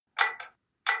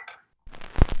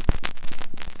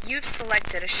You've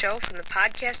selected a show from the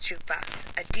Podcast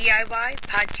Jukebox, a DIY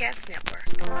podcast network.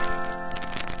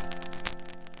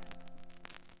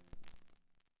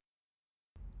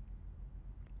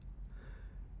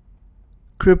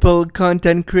 Crippled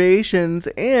Content Creations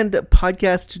and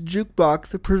Podcast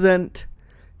Jukebox present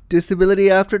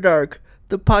Disability After Dark,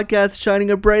 the podcast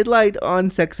shining a bright light on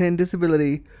sex and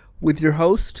disability, with your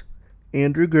host,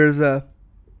 Andrew Gurza.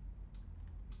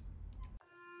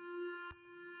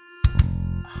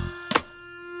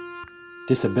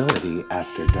 Disability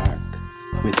After Dark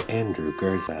with Andrew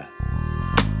Gurza,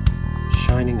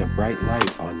 shining a bright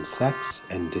light on sex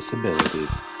and disability.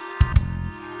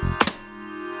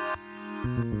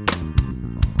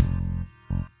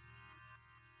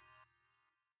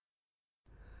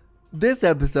 This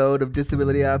episode of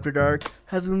Disability After Dark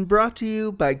has been brought to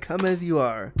you by Come As You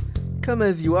Are. Come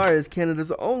As You Are is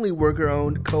Canada's only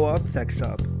worker-owned co-op sex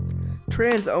shop.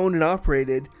 Trans-owned and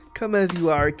operated, Come As You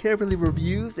Are carefully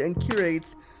reviews and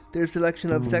curates their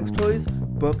selection of sex toys,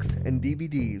 books, and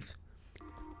DVDs.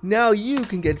 Now you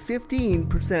can get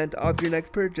 15% off your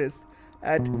next purchase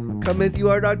at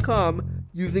comeasyouare.com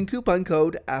using coupon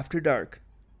code AFTERDARK.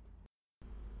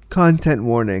 Content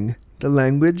warning. The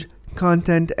language,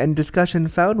 content, and discussion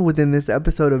found within this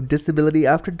episode of Disability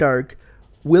After Dark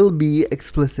will be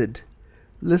explicit.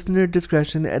 Listener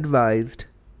discretion advised.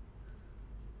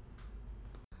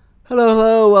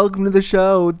 Hello, welcome to the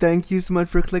show. Thank you so much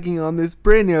for clicking on this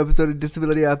brand new episode of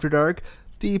Disability After Dark,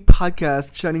 the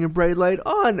podcast shining a bright light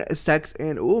on sex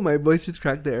and... Oh, my voice just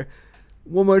cracked there.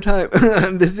 One more time.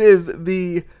 This is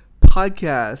the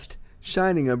podcast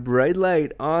shining a bright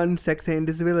light on sex and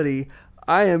disability.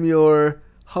 I am your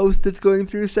host that's going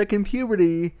through second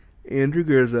puberty, Andrew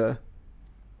Gurza.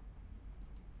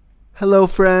 Hello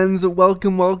friends,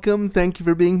 welcome, thank you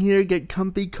for being here. Get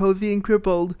comfy, cozy, and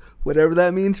crippled, whatever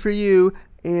that means for you,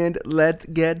 and let's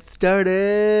get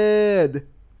started!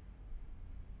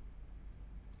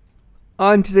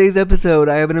 On today's episode,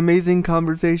 I have an amazing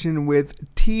conversation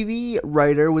with TV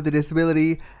writer with a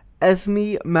disability,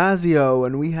 Esme Mazzio,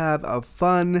 and we have a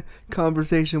fun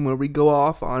conversation where we go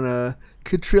off on a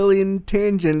quadrillion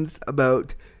tangents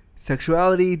about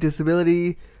sexuality,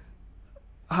 disability,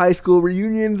 high school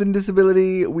reunions and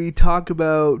disability. We talk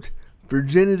about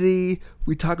virginity.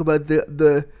 We talk about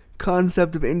the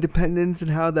concept of independence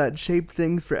and how that shaped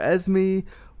things for Esme.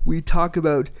 We talk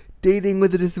about dating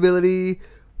with a disability.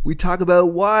 We talk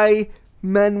about why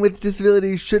men with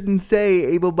disabilities shouldn't say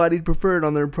able-bodied preferred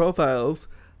on their profiles,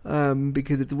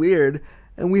 because it's weird.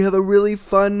 And we have a really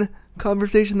fun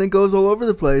conversation that goes all over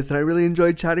the place, and I really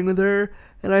enjoyed chatting with her,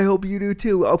 and I hope you do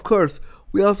too. Of course,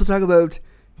 we also talk about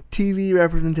TV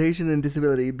representation and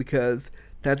disability, because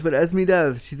that's what Esme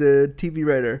does. She's a TV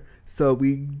writer, so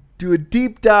we do a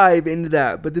deep dive into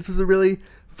that. But this was a really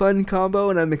fun combo,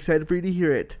 and I'm excited for you to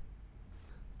hear it.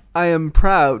 I am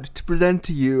proud to present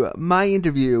to you my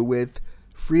interview with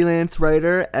freelance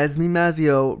writer Esme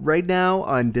Mazzio right now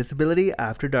on Disability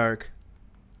After Dark.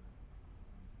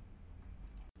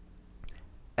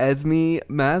 Esme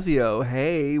Mazzio,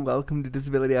 hey, welcome to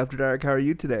Disability After Dark. How are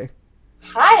you today?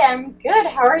 Hi, I'm good.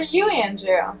 How are you,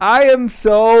 Andrew? I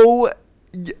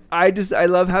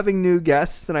love having new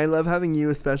guests, and I love having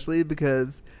you especially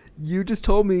because you just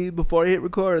told me before I hit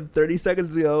record 30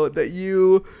 seconds ago that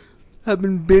you have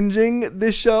been binging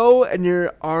this show and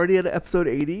you're already at episode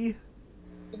 80.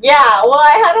 Yeah, well,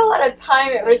 I had a lot of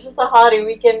time. It was just a holiday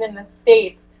weekend in the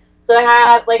States. So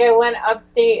I went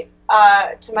upstate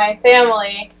to my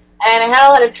family, and I had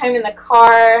a lot of time in the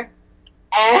car,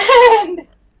 and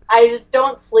I just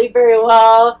don't sleep very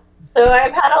well. So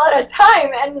I've had a lot of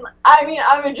time, and I mean,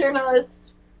 I'm a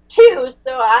journalist too,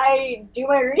 so I do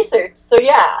my research. So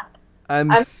yeah, I'm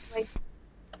like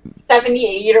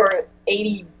 78 or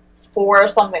 84 or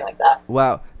something like that.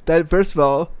 Wow. That, first of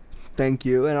all, thank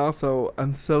you, and also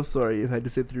I'm so sorry you had to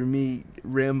sit through me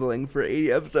rambling for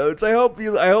 80 episodes. I hope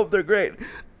they're great.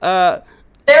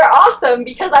 They're awesome,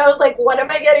 because I was like, what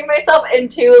am I getting myself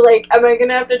into? Like, am I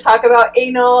gonna have to talk about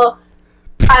anal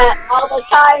all the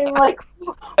time? Like,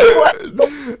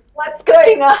 what's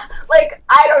going on? Like,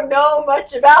 I don't know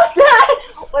much about that.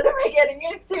 What am I getting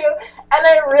into? And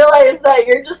I realized that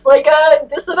you're just like a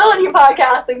disability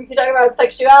podcast, and we can talk about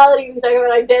sexuality, we can talk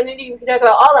about identity, we can talk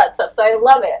about all that stuff. So I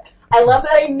love it. I love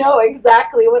that I know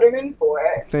exactly what I'm in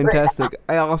for. Fantastic.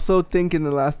 I also think in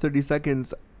the last 30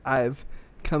 seconds, I've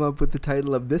come up with the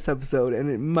title of this episode,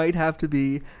 and it might have to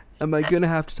be, am I gonna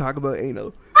have to talk about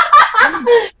anal?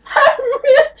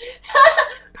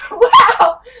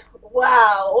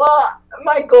 Wow. Well,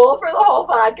 my goal for the whole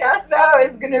podcast now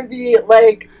is going to be,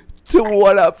 like... To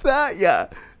one-up that? Yeah.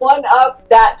 One-up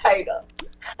that title.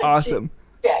 Awesome.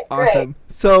 Okay, great. Awesome.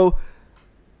 So,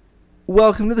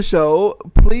 welcome to the show.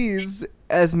 Please,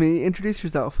 Esme, introduce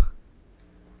yourself.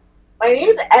 My name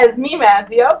is Esme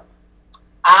Mazio.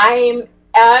 I'm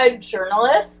a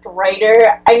journalist,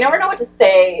 writer. I never know what to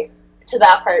say to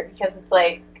that part because it's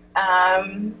like,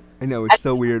 I know, it's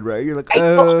so weird, right? You're like,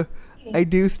 I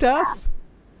do stuff?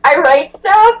 I write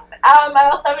stuff. I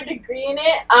also have a degree in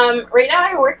it. Right now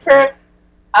I work for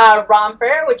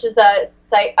Romper, which is a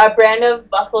brand of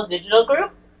Bustle Digital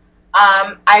Group.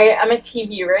 I am a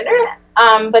TV writer,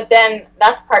 but then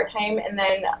that's part-time, and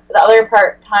then the other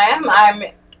part-time I'm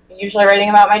usually writing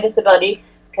about my disability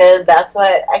because that's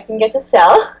what I can get to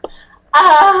sell.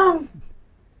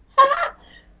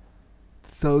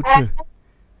 So true.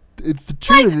 It's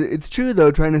true. It's true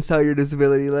though. Trying to sell your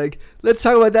disability. Like, let's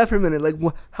talk about that for a minute. Like,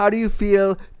 how do you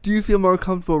feel? Do you feel more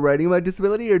comfortable writing about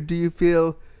disability, or do you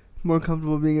feel more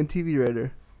comfortable being a TV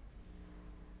writer?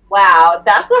 Wow,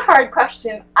 that's a hard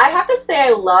question. I have to say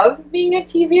I love being a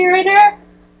TV writer,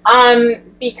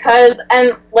 because,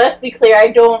 and let's be clear,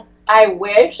 I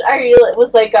wish I really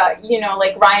was like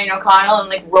like Ryan O'Connell and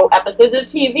like wrote episodes of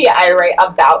TV. I write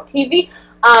about TV,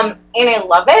 and I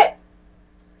love it.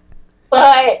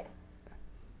 But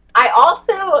I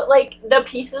also, like, the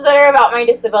pieces that are about my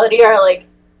disability are, like,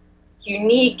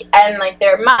 unique, and, like,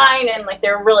 they're mine, and, like,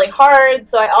 they're really hard,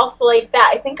 so I also like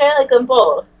that. I think I like them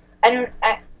both.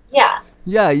 Yeah.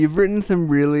 Yeah, you've written some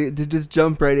really, to just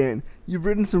jump right in, you've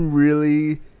written some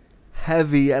really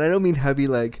heavy, and I don't mean heavy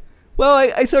like, well,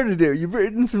 I sort of do. You've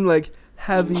written some, like,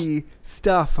 heavy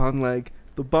stuff on, like,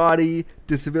 the body,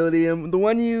 disability, and the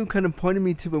one you kind of pointed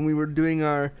me to when we were doing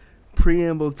our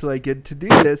preamble to, like, get to do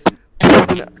this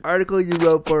was an article you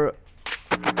wrote for...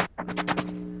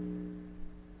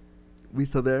 We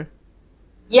still there?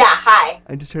 Yeah, hi.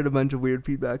 I just heard a bunch of weird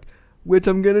feedback, which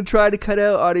I'm going to try to cut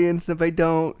out, audience, and if I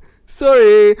don't,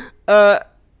 sorry.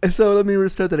 So let me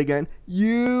restart that again.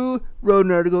 You wrote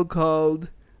an article called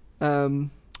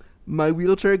My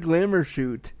Wheelchair Glamour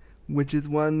Shoot, which is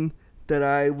one that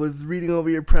I was reading over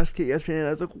your press kit yesterday, and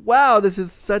I was like, wow, this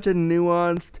is such a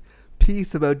nuanced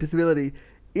piece about disability.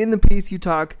 In the piece, you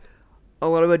talk a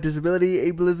lot about disability,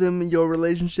 ableism, your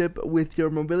relationship with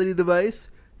your mobility device,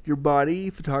 your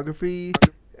body, photography,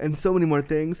 and so many more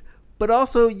things. But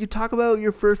also, you talk about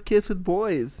your first kiss with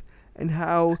boys and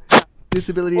how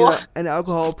disability and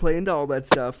alcohol play into all that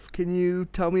stuff. Can you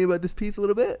tell me about this piece a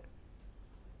little bit?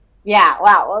 Yeah,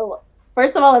 wow. Well,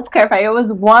 first of all, let's clarify. It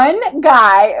was one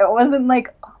guy. It wasn't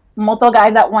like multiple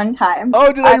guys at one time.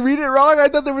 Oh, did I read it wrong? I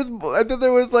thought there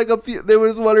was like a few. There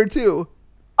was one or two.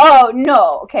 Oh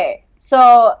no. Okay.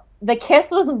 So the kiss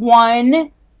was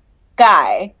one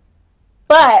guy,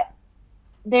 but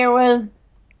there was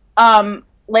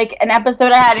like an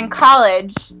episode I had in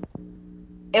college.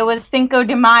 It was Cinco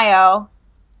de Mayo,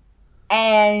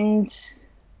 and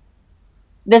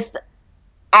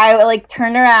I like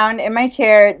turned around in my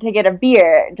chair to get a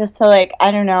beer just to, like,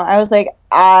 I don't know. I was like,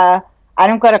 I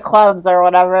don't go to clubs or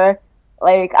whatever.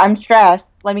 Like, I'm stressed.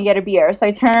 Let me get a beer. So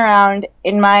I turn around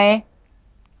in my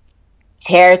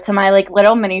chair to my, like,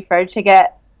 little mini fridge to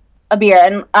get a beer.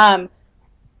 And I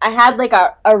had, like,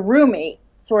 a roommate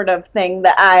sort of thing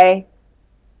that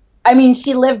I mean,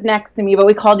 she lived next to me, but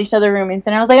we called each other roommates.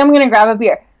 And I was like, I'm going to grab a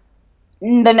beer.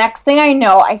 And the next thing I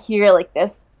know, I hear, like,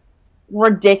 this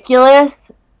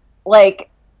ridiculous,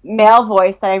 like, male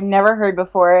voice that I've never heard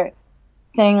before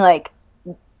saying, like,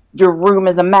 your room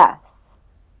is a mess.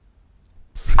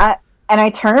 And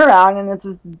I turn around, and it's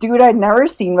this dude I'd never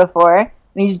seen before, and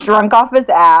he's drunk off his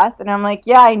ass, and I'm like,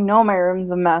 yeah, I know my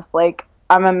room's a mess. Like,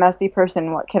 I'm a messy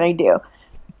person. What can I do?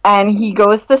 And he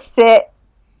goes to sit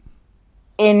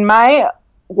in my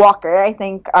walker, I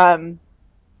think.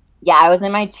 Yeah, I was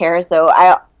in my chair, so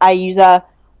I use a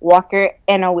walker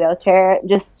and a wheelchair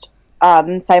just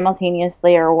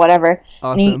simultaneously or whatever.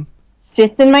 Awesome. And he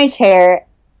sits in my chair,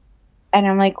 and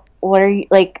I'm like, what are you,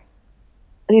 like,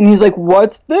 and he's like,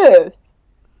 what's this?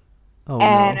 Oh,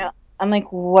 and no. I'm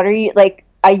like, what are you, like,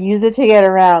 I use it to get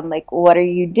around, like, what are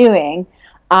you doing?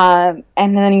 And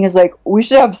then he was like, we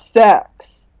should have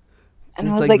sex. And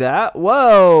Just I was like that?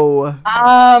 Whoa.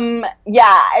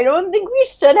 Yeah, I don't think we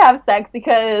should have sex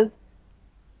because,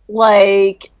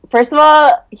 like, first of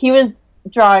all, he was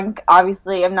drunk.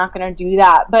 Obviously, I'm not going to do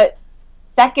that. But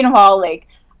second of all, like,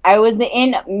 I was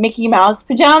in Mickey Mouse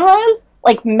pajamas,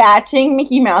 like, matching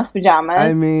Mickey Mouse pajamas.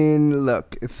 I mean,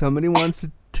 look, if somebody wants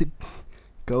to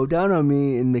go down on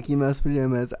me in Mickey Mouse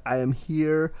pajamas, I am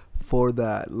here for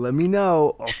that. Let me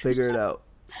know. I'll figure it out.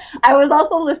 I was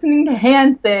also listening to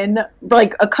Hanson,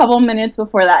 like, a couple minutes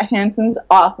before that. Hanson's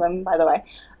awesome, by the way.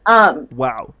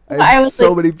 Wow. I have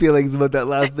so many feelings about that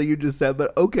last thing you just said,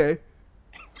 but okay.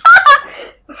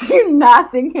 Do you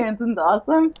not think Hanson's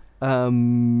awesome?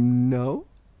 No.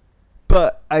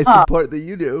 But I support that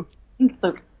you do.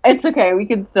 It's okay. We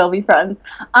can still be friends.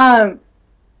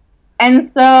 And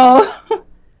so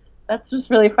that's just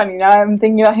really funny. Now I'm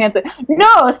thinking about Hanson.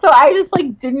 No, so I just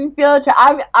like didn't feel it.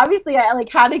 Obviously, I like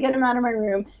had to get him out of my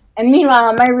room. And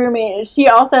meanwhile, my roommate, she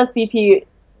also has CP,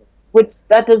 which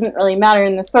that doesn't really matter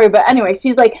in the story. But anyway,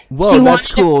 she's like, whoa, that's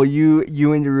cool.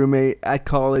 You and your roommate at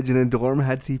college in a dorm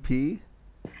had CP?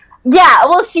 Yeah,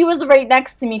 well, she was right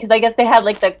next to me because I guess they had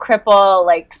like the cripple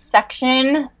like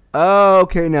section. Oh,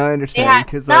 okay, now I understand.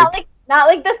 Cause, not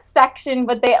like the section,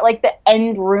 but they like the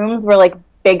end rooms were like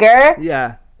bigger.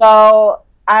 Yeah. So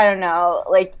I don't know.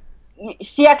 Like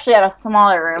she actually had a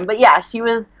smaller room, but yeah, she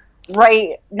was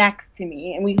right next to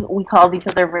me, and we called each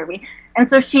other roomie. And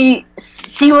so she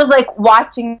was like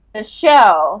watching the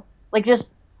show, like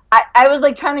just. I was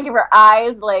like trying to give her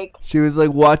eyes, like she was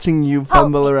like watching you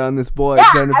fumble around this boy,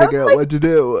 trying to figure out like, what to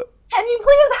do. Can you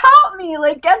please help me?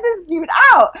 Like, get this dude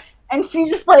out. And she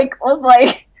just like was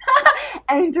like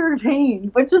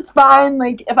entertained, which is fine.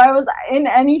 Like, if I was in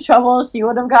any trouble, she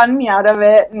would have gotten me out of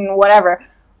it and whatever.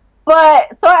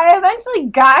 But so I eventually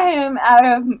got him out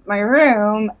of my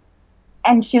room,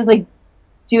 and she was like,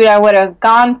 "Dude, I would have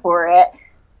gone for it."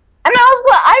 And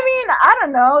I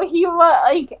don't know. He was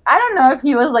like, I don't know if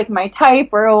he was like my type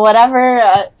or whatever.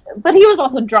 But he was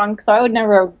also drunk, so I would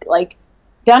never have like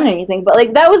done anything. But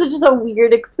like that was just a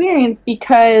weird experience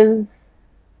because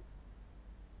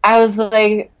I was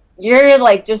like, you're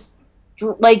like just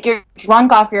like you're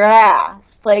drunk off your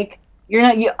ass. Like you're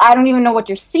not. I don't even know what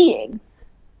you're seeing.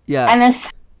 Yeah. And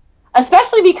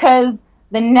especially because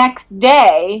the next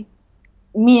day,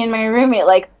 me and my roommate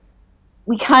like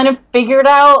we kind of figured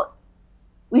out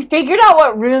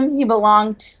what room he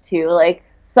belonged to. Like,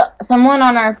 someone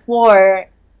on our floor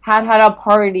had a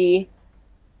party,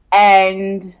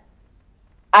 and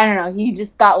I don't know, he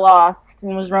just got lost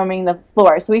and was roaming the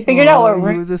floor. So we figured out what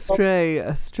room. He was a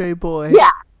stray boy.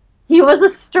 Yeah, he was a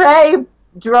stray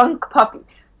drunk puppy.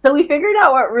 So we figured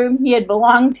out what room he had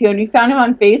belonged to, and we found him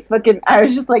on Facebook, and I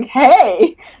was just like,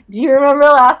 hey, do you remember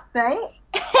last night?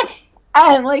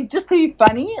 And, like, just to be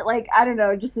funny, like, I don't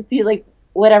know, just to see, like,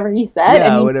 whatever he said.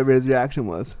 Yeah, whatever his reaction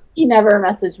was. He never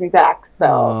messaged me back, so.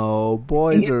 Oh,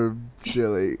 boys are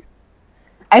silly.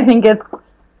 I think it's,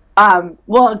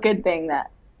 well, a good thing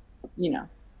that, you know,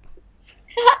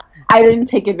 I didn't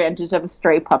take advantage of a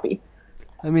stray puppy.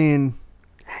 I mean,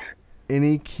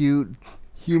 any cute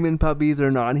human puppies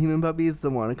or non-human puppies that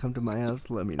want to come to my house,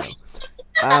 let me know.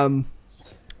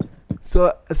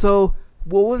 So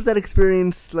what was that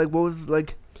experience like? What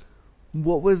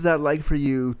was that like for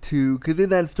you to, because in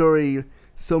that story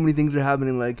so many things are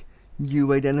happening, like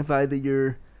you identify that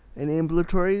you're an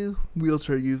ambulatory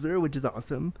wheelchair user, which is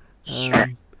awesome.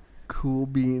 Sure. Cool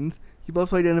beans. You've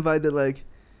also identified that like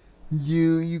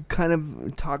you kind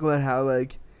of talk about how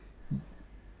like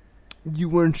you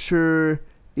weren't sure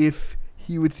if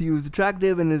he would see you as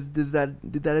attractive, and did that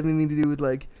have anything to do with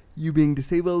like you being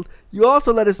disabled? You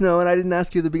also let us know, and I didn't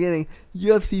ask you at the beginning,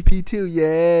 you have CP too.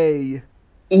 Yay.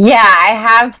 Yeah, I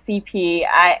have CP.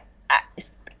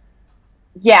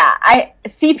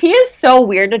 CP is so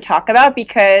weird to talk about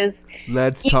because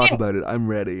let's talk about it. I'm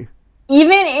ready.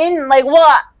 Even in like,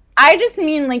 well, I just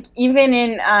mean like even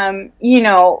in you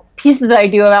know, pieces that I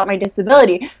do about my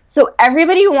disability. So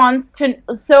everybody wants to.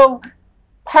 So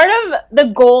part of the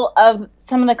goal of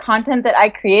some of the content that I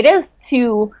create is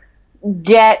to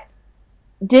get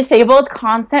disabled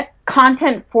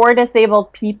content for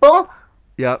disabled people.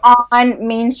 Yep. On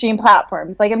mainstream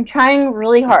platforms. Like, I'm trying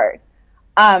really hard.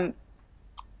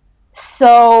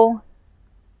 So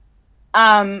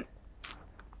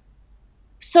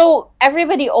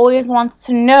everybody always wants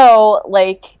to know,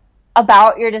 like,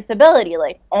 about your disability,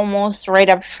 like, almost right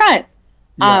up front.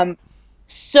 Yep.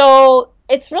 So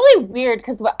it's really weird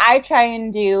because what I try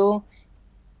and do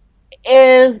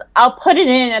is I'll put it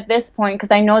in at this point because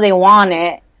I know they want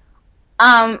it.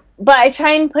 But I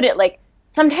try and put it, like,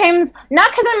 sometimes, not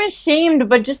because I'm ashamed,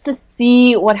 but just to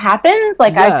see what happens.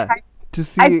 Like, yeah, to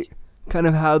see kind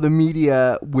of how the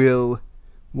media will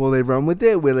they run with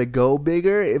it? Will it go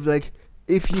bigger?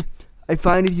 I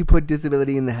find if you put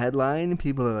disability in the headline,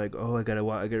 people are like, oh, I gotta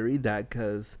read that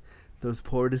because those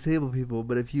poor disabled people.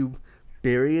 But if you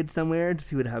bury it somewhere to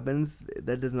see what happens,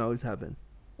 that doesn't always happen.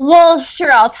 Well,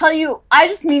 sure, I'll tell you. I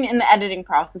just mean in the editing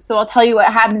process, so I'll tell you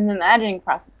what happens in the editing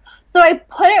process. So I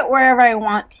put it wherever I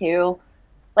want to.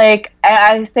 Like,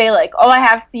 I say, like, oh, I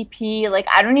have CP. Like,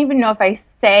 I don't even know if I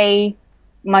say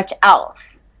much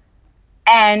else.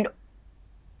 And,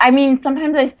 I mean,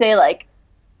 sometimes I say, like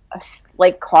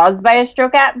caused by a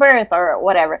stroke at birth or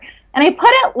whatever. and I put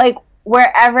it like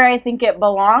wherever I think it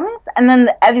belongs, and then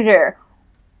the editor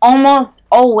almost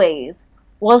always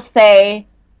will say,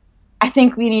 I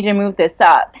think we need to move this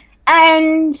up.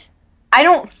 And I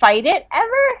don't fight it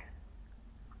ever,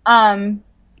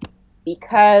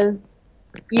 because,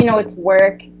 you know, it's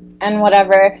work and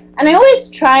whatever. And I always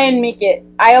try and make it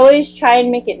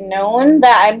known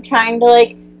that I'm trying to,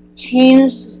 like,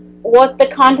 change what the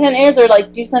content is or,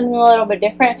 like, do something a little bit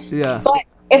different. Yeah. But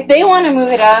if they want to move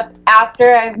it up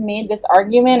after I've made this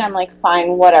argument, I'm like,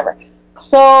 fine, whatever.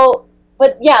 So,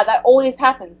 but yeah, that always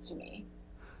happens to me.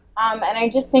 And I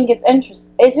just think it's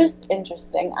just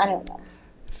interesting. I don't know.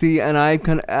 See, and I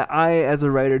as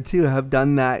a writer too have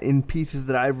done that in pieces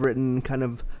that I've written.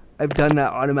 I've done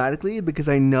that automatically because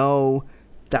I know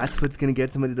that's what's going to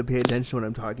get somebody to pay attention to what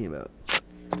I'm talking about.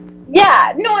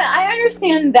 Yeah, no, I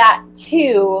understand that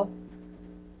too.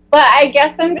 But I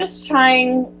guess I'm just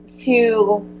trying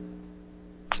to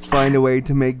find a way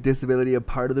to make disability a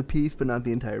part of the piece, but not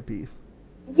the entire piece.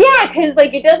 Yeah, because,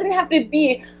 like, it doesn't have to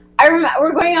be...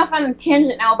 we're going off on a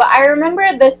tangent now, but I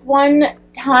remember this one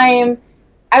time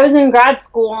I was in grad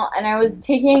school, and I was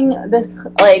taking this,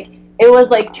 like, it was,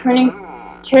 like, turning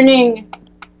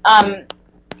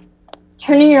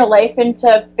your life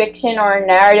into fiction or a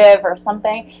narrative or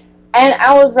something, and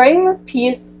I was writing this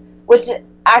piece, which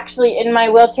actually, in my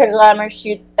Wheelchair Glamour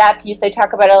shoot, that piece, I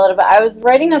talk about it a little bit. I was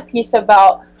writing a piece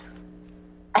about,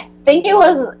 I think it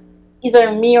was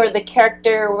either me or the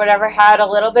character or whatever had a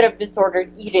little bit of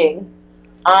disordered eating.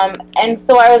 And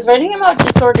so I was writing about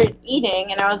disordered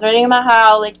eating, and I was writing about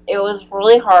how, like, it was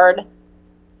really hard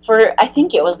for, I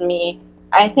think it was me.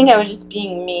 I think I was just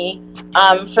being me,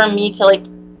 for me to, like,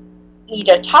 eat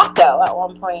a taco at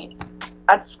one point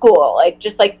at school. Like,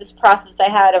 just, like, this process I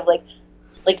had of,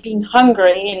 like being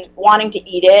hungry and wanting to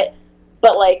eat it,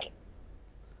 but, like,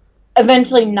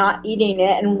 eventually not eating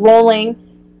it and rolling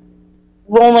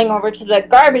over to the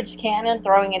garbage can and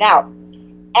throwing it out.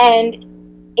 And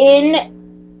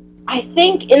I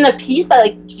think in the piece I,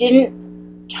 like,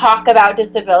 didn't talk about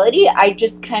disability. I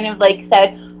just kind of, like,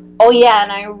 said, oh yeah,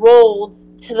 and I rolled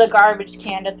to the garbage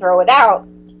can to throw it out.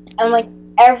 And, like,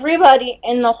 everybody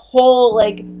in the whole,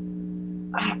 like,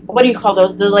 what do you call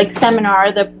those? The, like,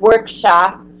 seminar, the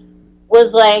workshop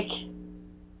was like,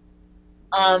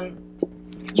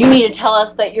 you need to tell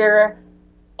us that you're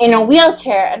in a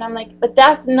wheelchair. And I'm like, but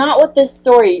that's not what this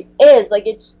story is. Like,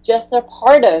 it's just a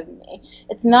part of me.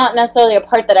 It's not necessarily a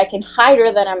part that I can hide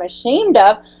or that I'm ashamed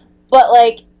of, but,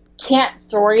 like, can't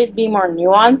stories be more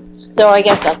nuanced? So I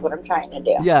guess that's what I'm trying to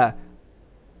do. Yeah.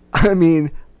 I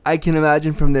mean, I can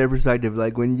imagine from their perspective,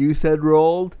 like, when you said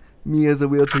rolled, me as a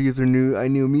wheelchair user I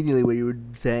knew immediately what you were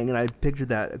saying, and I pictured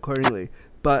that accordingly.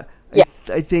 But yeah.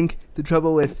 I think the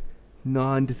trouble with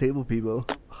non-disabled people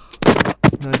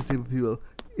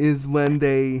is when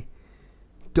they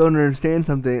don't understand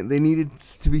something, they need it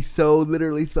to be so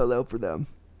literally spelled out for them.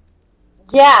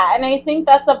 Yeah, and I think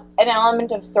that's an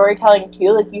element of storytelling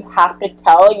too. Like, you have to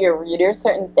tell your readers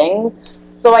certain things.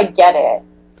 So I get it.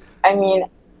 I mean,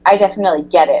 I definitely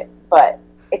get it, but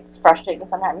it's frustrating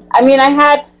sometimes. I mean,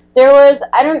 there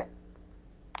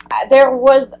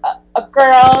was a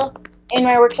girl in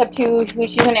my workshop too, who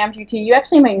she's an amputee. You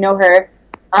actually might know her,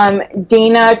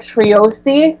 Dana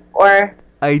Triosi, or...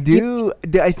 I do.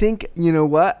 I think, you know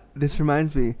what? This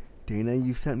reminds me. Dana,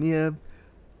 you sent me a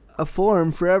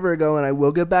form forever ago, and I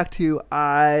will get back to you.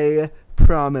 I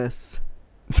promise.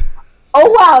 Oh,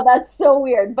 wow, that's so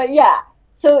weird. But yeah,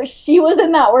 so she was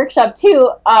in that workshop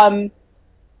too,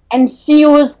 and she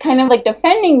was kind of, like,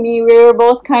 defending me. We were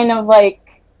both kind of,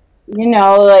 like, you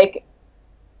know, like...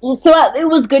 So it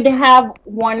was good to have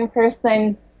one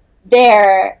person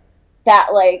there that,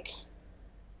 like,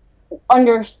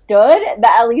 understood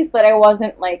that, at least that I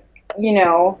wasn't, like, you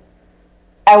know,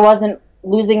 I wasn't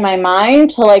losing my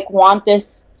mind to, like, want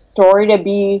this story to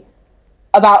be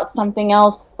about something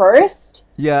else first.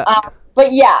 Yeah.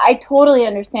 But yeah, I totally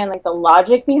understand, like, the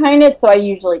logic behind it, so I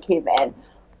usually cave in.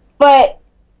 But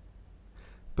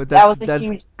that's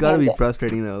gotta be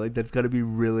frustrating though. Like, that's gotta be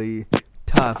really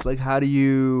tough. Like, how do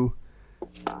you...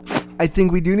 I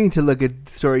think we do need to look at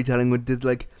storytelling with this,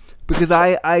 like, because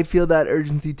I feel that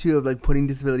urgency too of, like, putting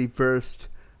disability first,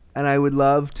 and I would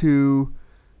love to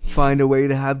find a way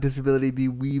to have disability be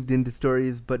weaved into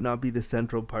stories but not be the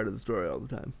central part of the story all the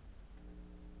time.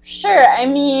 Sure. I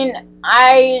mean,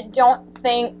 I don't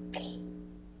think...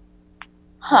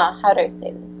 how do I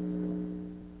say this?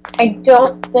 I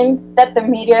don't think that the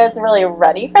media is really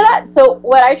ready for that. So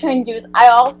what I try and do is, I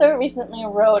also recently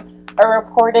wrote a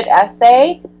reported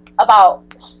essay about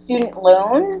student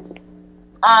loans,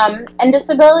 and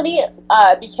disability,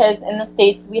 because in the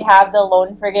States we have the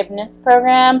loan forgiveness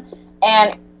program,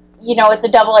 and, it's a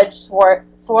double-edged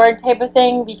sword type of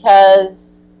thing,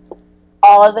 because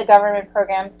all of the government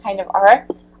programs kind of are.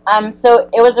 So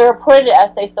it was a reported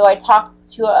essay, so I talked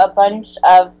to a bunch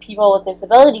of people with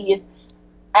disabilities,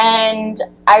 and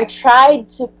I tried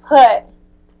to put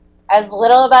as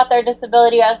little about their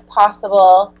disability as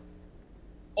possible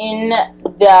in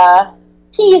the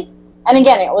piece. And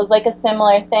again, it was like a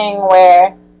similar thing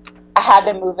where I had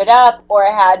to move it up or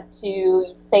I had to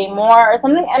say more or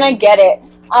something, and I get it.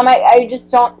 I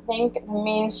just don't think the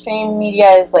mainstream media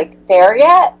is, like, there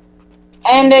yet,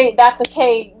 and that's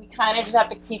okay. We kind of just have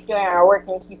to keep doing our work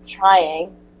and keep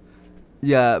trying.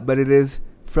 Yeah, but it is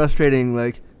frustrating,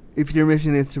 like, if your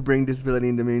mission is to bring disability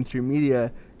into mainstream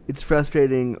media, it's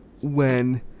frustrating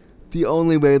when the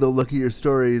only way they'll look at your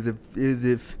story is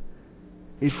if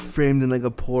it's framed in, like,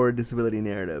 a poor disability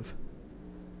narrative.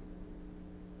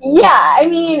 Yeah,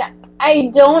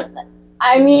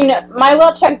 my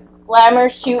wheelchair glamour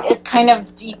shoot is kind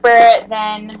of deeper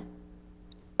than,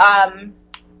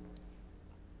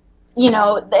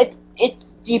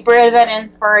 it's deeper than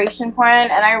inspiration porn,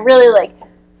 and I really,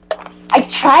 I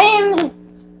try and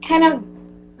just kind of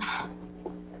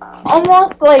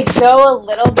almost, go a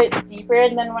little bit deeper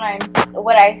than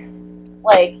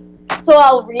so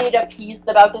I'll read a piece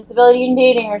about disability and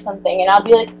dating or something, and I'll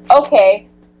be like, okay,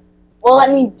 well,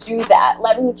 let me do that.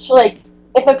 Let me,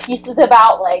 if a piece is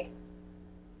about,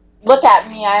 look at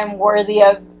me, I'm worthy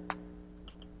of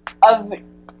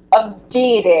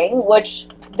dating, which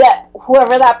that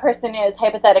whoever that person is,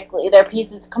 hypothetically, their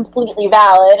piece is completely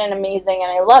valid and amazing,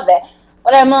 and I love it.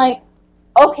 But I'm like,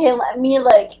 okay, let me,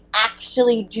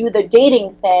 actually do the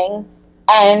dating thing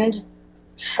and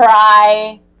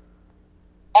try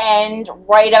and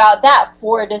write about that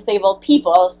for disabled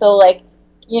people. So,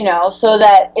 so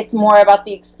that it's more about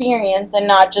the experience and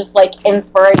not just,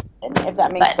 inspiration, if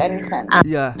that makes any sense.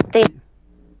 Yeah.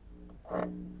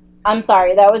 I'm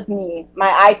sorry, that was me.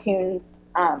 My iTunes,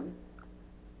 I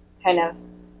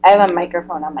have a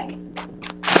microphone on my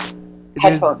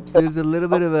headphones. There's a little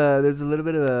bit of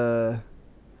a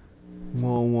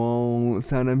whoa whoa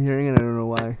sound I'm hearing, and I don't know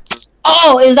why.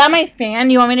 Oh, is that my fan?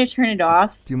 Do you want me to turn it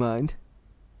off? Do you mind?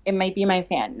 It might be my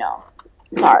fan. No.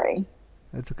 Sorry.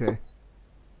 That's okay.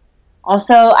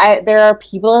 Also, there are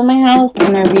people in my house,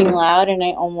 and they're being loud, and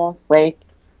I almost,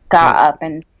 got up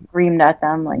and screamed at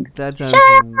them, that sounds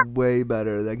way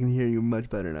better. I can hear you much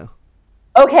better now.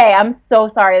 Okay, I'm so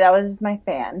sorry. That was just my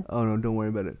fan. Oh, no, don't worry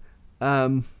about it.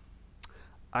 I'm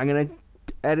gonna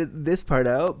edit this part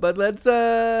out, but let's,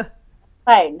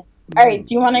 Fine. Alright,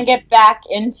 do you want to get back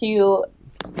into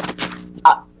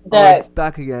it's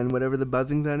back again. Whatever the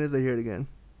buzzing sound is, I hear it again.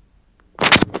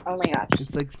 Oh my gosh.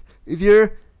 It's like, is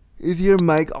your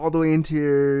mic all the way into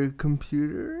your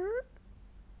computer?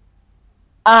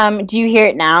 Do you hear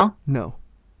it now? No.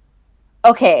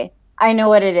 Okay, I know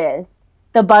what it is.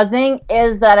 The buzzing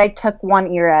is that I took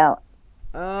one ear out.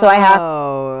 So I have...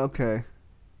 Oh, okay.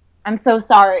 I'm so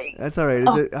sorry. That's alright.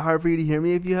 Is it hard for you to hear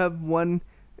me if you have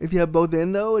both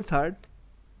in, though? It's hard?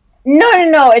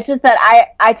 No. It's just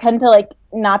that I tend to,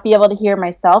 not be able to hear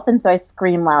myself, and so I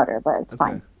scream louder, but it's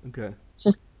fine. Okay. It's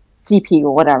just CP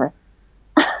or whatever.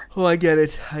 Oh, I get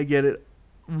it.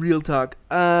 Real talk.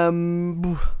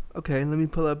 Okay,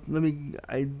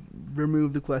 I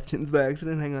removed the questions by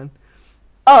accident. Hang on.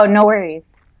 Oh, no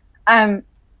worries.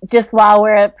 Just while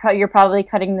you're probably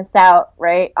cutting this out,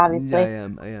 right? Obviously. Yeah,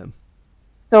 I am.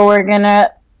 So we're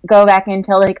gonna go back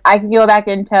into, I can go back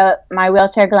into my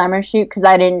wheelchair glamour shoot, because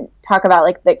I didn't talk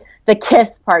about, the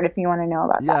kiss part, if you want to know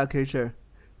about that. Yeah, okay, sure.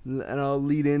 And I'll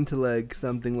lead into,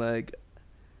 something like...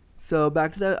 So,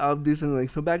 back to that, I'll do something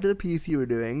so back to the piece you were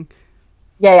doing.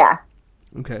 Yeah.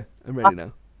 Okay, I'm ready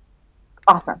now.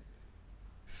 Awesome.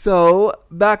 So,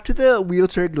 back to the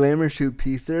wheelchair glamour shoot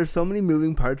piece. There are so many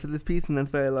moving parts of this piece, and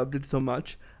that's why I loved it so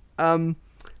much.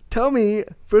 Tell me,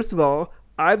 first of all,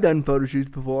 I've done photo shoots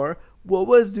before. What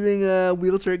was doing a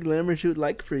wheelchair glamour shoot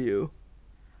like for you?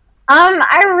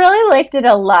 I really liked it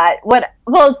a lot.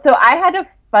 So I had to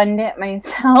fund it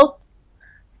myself.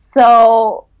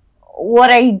 So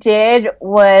what I did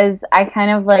was I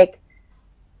kind of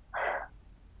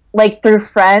through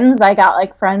friends, I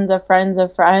got friends of friends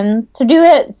of friends to do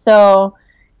it. So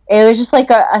it was just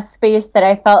a space that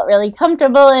I felt really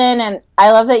comfortable in. And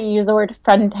I love that you use the word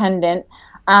friend-tendant.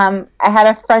 I had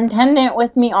a friend-tendant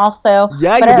with me also.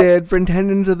 Yeah, you did.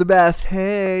 Friend-tendants are the best.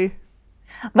 Hey.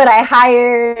 But I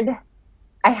hired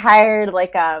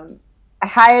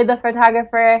the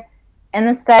photographer and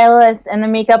the stylist and the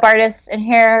makeup artist and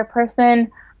hair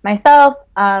person myself.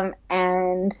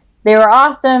 And they were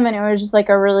awesome, and it was just like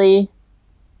a really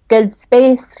good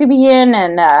space to be in,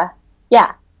 and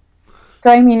yeah.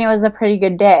 So I mean, it was a pretty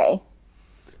good day.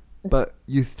 But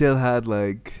you still had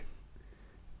like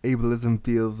ableism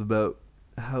feels about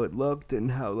how it looked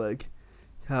and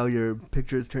how your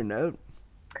pictures turned out.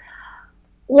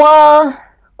 Well,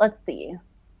 let's see.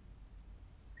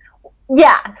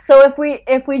 Yeah, so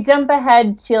if we jump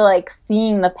ahead to like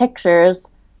seeing the pictures,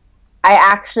 I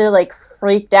actually like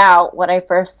freaked out when I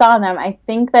first saw them. I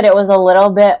think that it was a little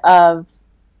bit of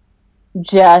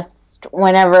just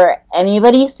whenever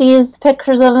anybody sees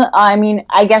pictures of them. I mean,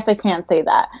 I guess I can't say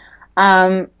that.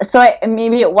 So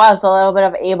maybe it was a little bit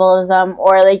of ableism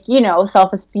or like, you know,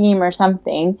 self-esteem or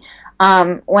something.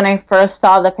 When I first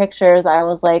saw the pictures, I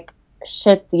was like,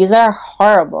 shit, these are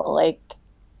horrible. Like,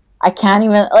 I can't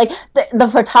even, like, the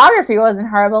photography wasn't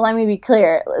horrible, let me be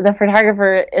clear. The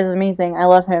photographer is amazing. I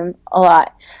love him a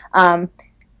lot.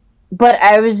 But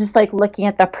I was just, like, looking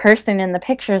at the person in the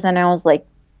pictures, and I was like,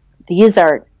 these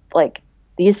are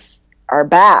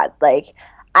bad. Like,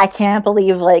 I can't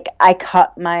believe, like, I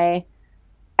cut my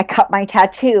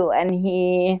tattoo, and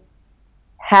he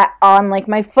had on, like,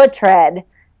 my foot tread,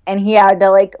 and he had to,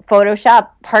 like, Photoshop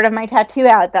part of my tattoo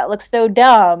out. That looks so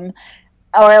dumb.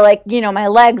 Or, like, you know, my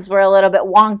legs were a little bit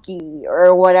wonky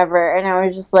or whatever. And I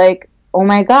was just like, oh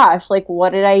my gosh, like, what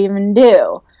did I even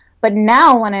do? But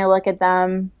now when I look at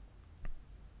them,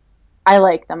 I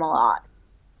like them a lot.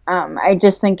 I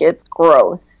just think it's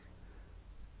growth.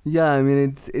 Yeah, I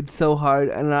mean, it's so hard.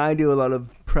 And I do a lot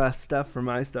of press stuff for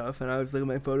my stuff. And I always look at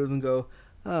my photos and go,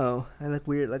 oh, I look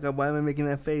weird. Like, why am I making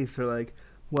that face? Or, like,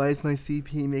 why is my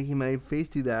CP making my face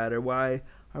do that? Or why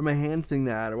are my hands doing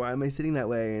that? Or why am I sitting that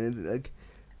way? And, like,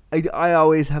 I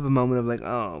always have a moment of like,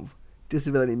 oh,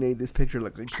 disability made this picture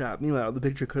look like crap. Meanwhile, the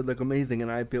picture could look amazing,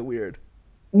 and I feel weird.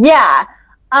 Yeah.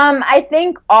 I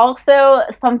think also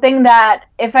something that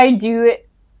if I do it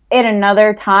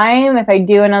another time, if I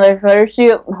do another photo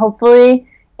shoot, hopefully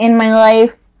in my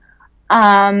life,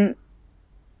 I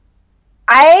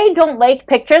don't like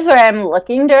pictures where I'm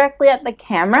looking directly at the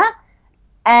camera.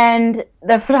 And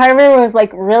the photographer was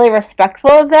like really respectful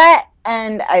of that,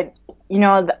 and you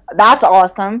know, that's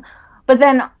awesome. But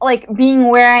then, like, being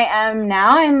where I am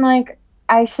now, I'm like,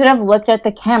 I should have looked at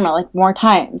the camera, like, more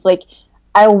times. Like,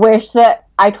 I wish that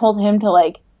I told him to,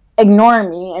 like, ignore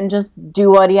me and just do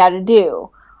what he had to do.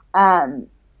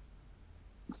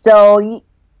 So,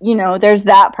 you know, there's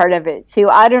that part of it, too.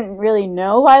 I don't really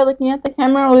know why looking at the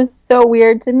camera was so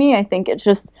weird to me. I think it's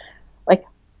just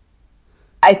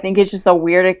a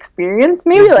weird experience.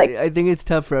 Maybe I think it's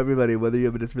tough for everybody, whether you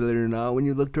have a disability or not. When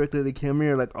you look directly at the camera,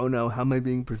 you're like, oh no, how am I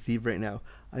being perceived right now?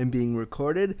 I'm being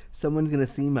recorded. Someone's going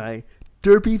to see my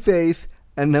derpy face.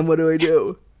 And then what do I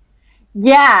do?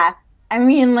 Yeah. I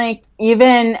mean, like,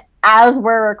 even as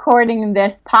we're recording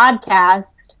this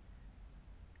podcast,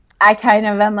 I kind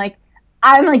of am like,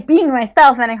 I'm like being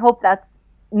myself, and I hope that's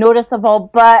noticeable.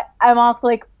 But I'm also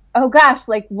like, oh gosh,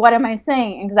 like, what am I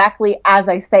saying exactly as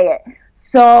I say it?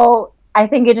 So I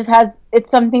think it's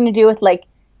something to do with like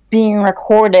being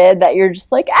recorded, that you're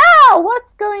just like,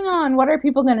 what's going on? What are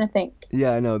people going to think?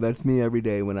 Yeah, I know. That's me every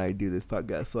day when I do this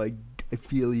podcast. So I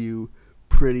feel you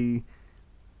pretty.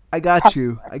 I got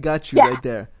you yeah. Right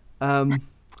there.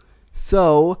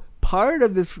 So part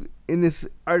of this, in this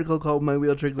article called My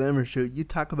Wheelchair Glamour Shoot, you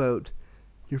talk about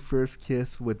your first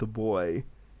kiss with a boy.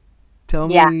 Tell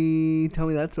me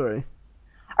that story.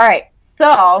 All right.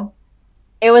 So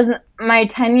it was my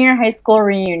 10-year high school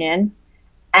reunion,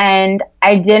 and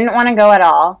I didn't want to go at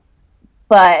all,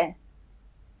 but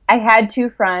I had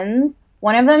two friends.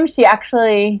 One of them, this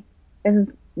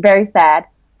is very sad,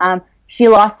 she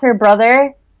lost her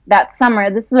brother that summer.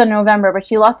 This was in November, but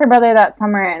she lost her brother that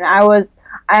summer, and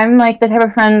I'm like the type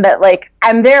of friend that, like,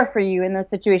 I'm there for you in those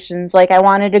situations. Like, I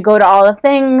wanted to go to all the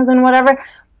things and whatever,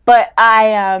 but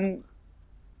I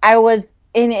was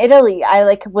in Italy. I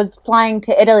like was flying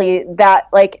to Italy that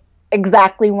like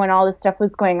exactly when all this stuff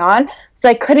was going on. So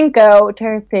I couldn't go to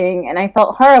her thing, and I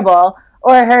felt horrible.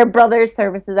 Or her brother's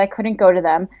services, I couldn't go to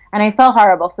them, and I felt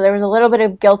horrible. So there was a little bit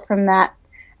of guilt from that.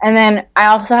 And then I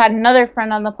also had another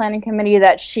friend on the planning committee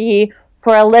that she,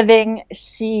 for a living,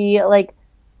 she like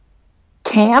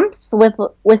camps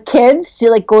with kids. She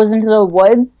like goes into the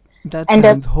woods. That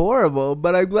sounds horrible,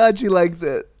 but I'm glad she likes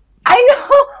it. I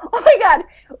know. Oh my god.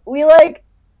 We like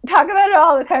talk about it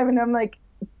all the time, and I'm like,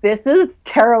 this is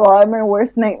terrible. I'm my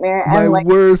worst nightmare. My and, like,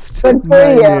 worst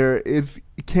nightmare is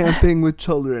camping with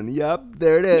children. Yep,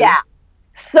 there it is. Yeah.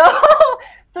 So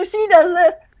she does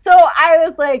this. So I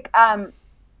was like, I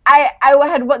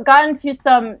had gotten to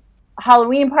some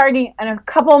Halloween party, and a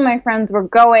couple of my friends were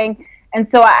going, and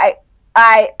so I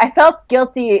I felt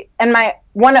guilty, and my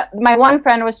one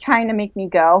friend was trying to make me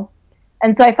go.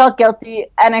 And so I felt guilty,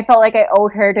 and I felt like I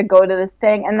owed her to go to this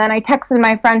thing. And then I texted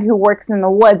my friend who works in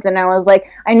the woods, and I was like,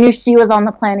 I knew she was on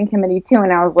the planning committee too,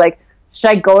 and I was like,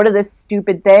 should I go to this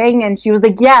stupid thing? And she was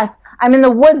like, yes, I'm in the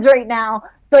woods right now,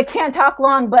 so I can't talk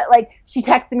long. But like, she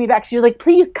texted me back. She was like,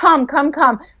 please come.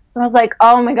 So I was like,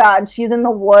 oh my God, she's in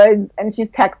the woods, and she's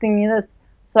texting me this,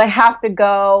 so I have to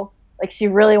go. Like, she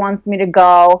really wants me to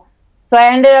go. So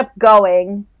I ended up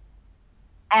going,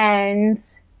 and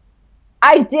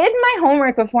I did my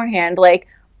homework beforehand. Like,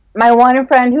 my one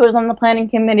friend who was on the planning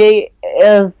committee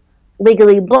is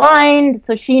legally blind,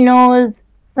 so she knows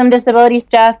some disability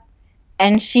stuff.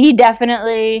 And she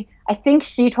definitely, I think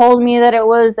she told me that it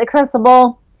was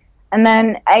accessible. And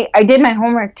then I did my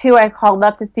homework too. I called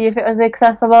up to see if it was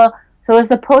accessible. So it was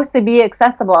supposed to be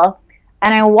accessible.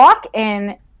 And I walk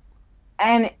in,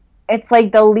 and it's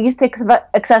like the least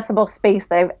accessible space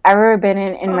that I've ever been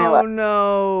in my life. Oh,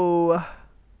 no.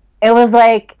 It was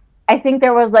like, I think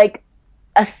there was like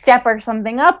a step or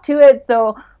something up to it,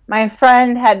 so my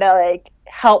friend had to like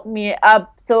help me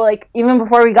up. So like, even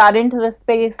before we got into the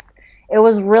space, it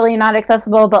was really not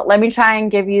accessible. But let me try and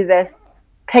give you this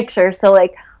picture. So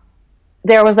like,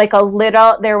 there was like a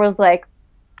little bit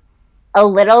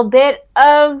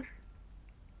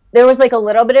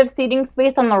of seating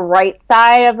space on the right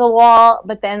side of the wall,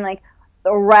 but then like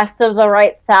the rest of the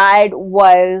right side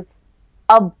was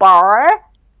a bar.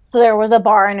 So there was a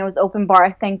bar, and it was open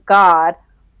bar, thank God.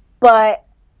 But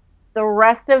the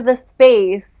rest of the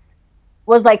space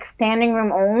was like standing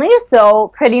room only.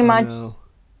 So pretty much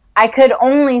I could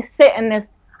only sit in this,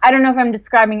 I don't know if I'm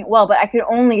describing it well, but I could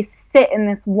only sit in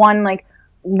this one like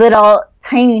little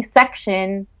tiny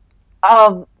section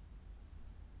of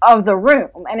the room.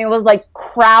 And it was like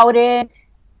crowded,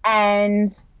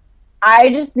 and I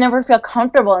just never feel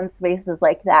comfortable in spaces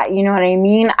like that. You know what I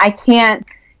mean? I can't,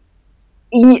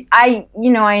 at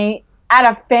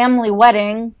a family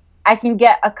wedding, I can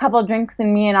get a couple drinks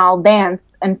in me and I'll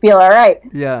dance and feel all right.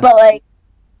 Yeah. But like,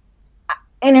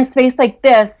 in a space like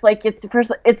this, like it's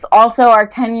also our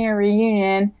 10-year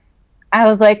reunion. I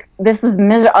was like, this is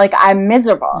miserable. Like, I'm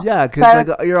miserable. Yeah, because like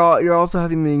you're also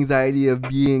having the anxiety of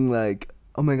being like,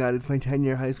 oh my God, it's my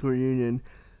 10-year high school reunion,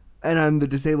 and I'm the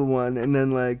disabled one, and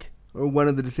then like, or one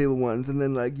of the disabled ones, and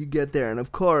then like you get there, and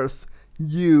of course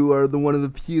you are the one of the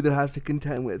few that has to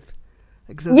contend with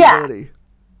accessibility.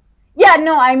 Yeah,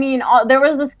 no, I mean, there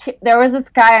was this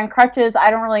guy on crutches. I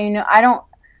don't really know.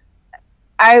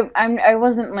 I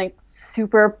wasn't like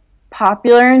super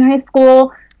popular in high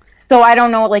school, so I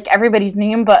don't know like everybody's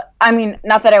name. But I mean,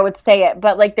 not that I would say it,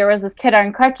 but like there was this kid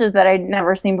on crutches that I'd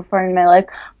never seen before in my life.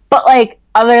 But like,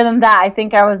 other than that, I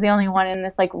think I was the only one in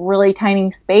this like really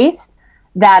tiny space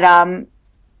that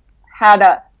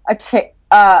had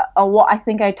I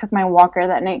think I took my walker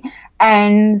that night.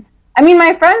 And I mean,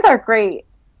 my friends are great.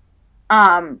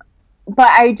 But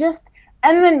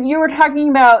and then you were talking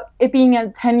about it being a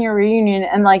 10-year reunion,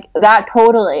 and like that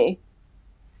totally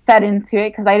fed into it,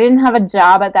 because I didn't have a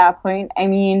job at that point. I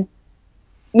mean,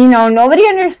 nobody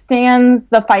understands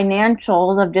the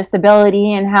financials of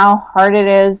disability and how hard it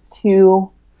is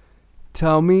to...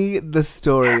 Tell me the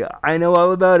story. I know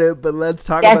all about it, but let's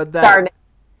talk about that. Started.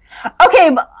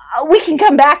 Okay, but we can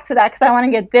come back to that, because I want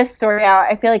to get this story out.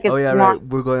 I feel like it's long. Right.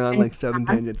 We're going on like 7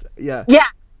 tangents. Yeah. Yeah,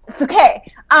 it's okay.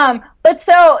 But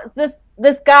so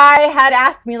this guy had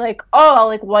asked me like, oh,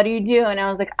 like, what do you do? And I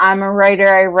was like, I'm a writer.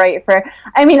 I write for...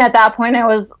 I mean, at that point, I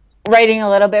was writing a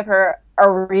little bit for a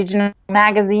regional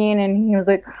magazine, and he was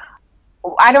like,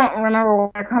 I don't remember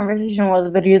what our conversation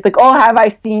was, but he was like, oh, have I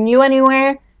seen you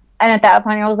anywhere? And at that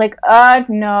point, I was like,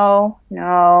 no.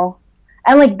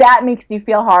 And, like, that makes you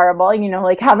feel horrible,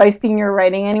 like, have I seen your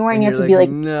writing anywhere? And you have to be like,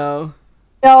 no.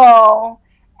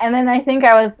 And then I think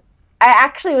I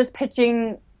actually was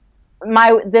pitching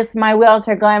my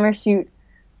wheelchair glamour shoot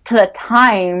to the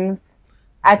Times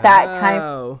at that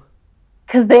time.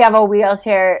 Because they have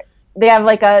they have,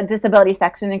 like, a disability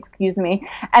section, excuse me.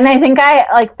 And I think I,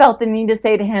 like, felt the need to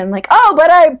say to him, like, oh, but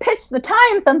I pitched the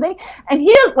Times something. And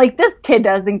he does, like, this kid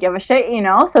doesn't give a shit,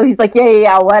 So he's like,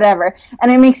 yeah, whatever. And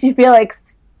it makes you feel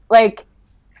like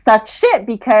such shit,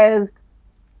 because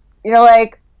you're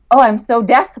like, oh, I'm so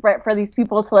desperate for these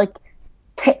people to,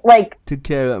 to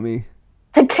care about me.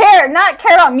 Not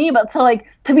care about me, but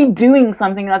to be doing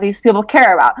something that these people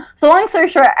care about. So long story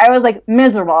short, I was, like,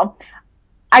 miserable.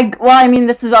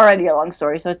 This is already a long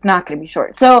story, so it's not going to be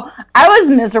short. So I was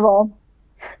miserable.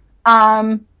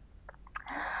 I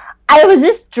was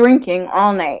just drinking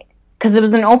all night, because it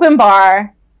was an open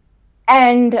bar,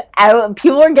 and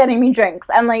people were getting me drinks.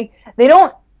 And, like, they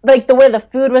don't like the way the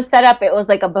food was set up, it was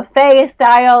like a buffet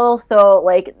style, so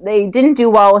like they didn't do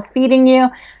well with feeding you.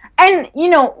 And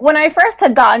when I first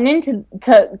had gotten into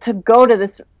to go to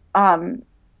this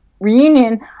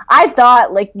reunion, I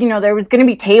thought like there was going to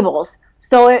be tables,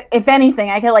 so if anything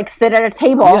I could like sit at a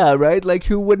table, Yeah, right? Like,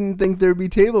 who wouldn't think there'd be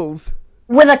tables?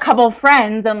 with a couple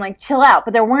friends and like chill out.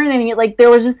 But there weren't any, like there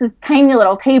was just this tiny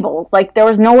little tables, like there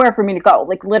was nowhere for me to go,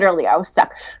 like literally I was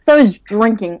stuck. So I was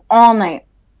drinking all night.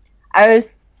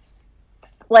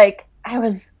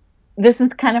 This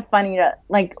is kind of funny to,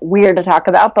 like, weird to talk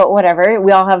about, but whatever.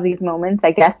 We all have these moments,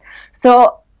 I guess.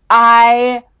 So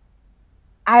I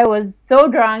was so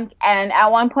drunk, and at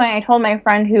one point I told my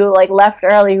friend who, like, left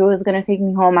early, who was going to take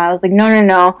me home, I was like,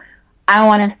 no, I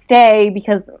want to stay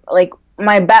because, like,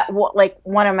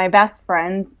 one of my best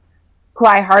friends, who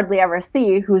I hardly ever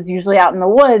see, who's usually out in the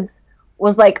woods,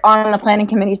 was, like, on the planning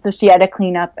committee, so she had to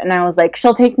clean up, and I was like,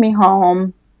 she'll take me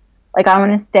home. Like, I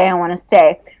want to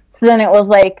stay. So then it was,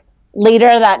 like, later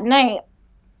that night,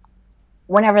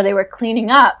 whenever they were cleaning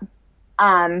up,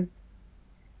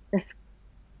 this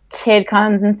kid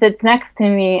comes and sits next to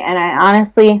me, and I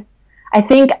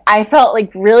think I felt,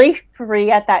 like, really free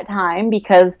at that time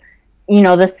because,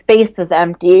 the space was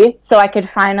empty, so I could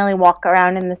finally walk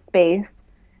around in the space.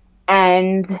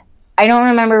 And I don't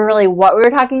remember really what we were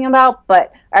talking about,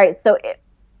 but, all right, so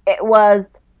it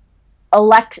was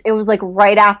it was like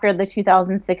right after the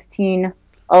 2016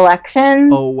 election.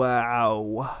 Oh,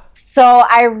 wow. So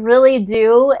I really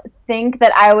do think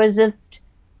that I was just,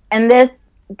 and this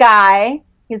guy,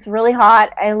 he's really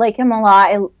hot. I like him a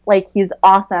lot. He's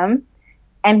awesome.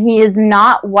 And he is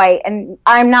not white, and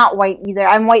I'm not white either.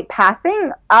 I'm white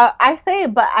passing, I say,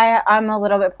 but I'm a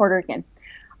little bit Puerto Rican.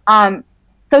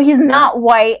 So he's not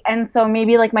white, and so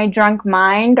maybe like my drunk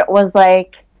mind was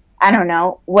like, I don't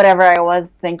know, whatever I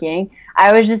was thinking.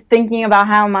 I was just thinking about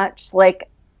how much, like,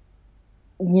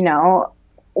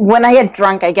 when I get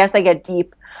drunk, I guess I get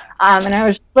deep. And I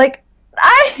was just like,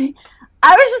 I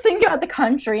was just thinking about the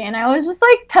country, and I was just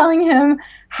like telling him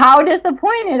how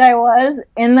disappointed I was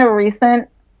in the recent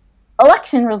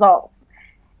election results.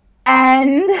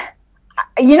 And,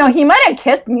 he might have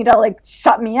kissed me to like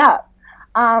shut me up.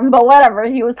 But whatever,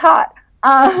 he was hot.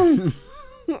 So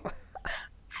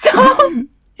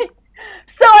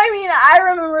I mean, I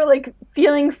remember like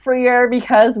feeling freer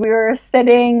because I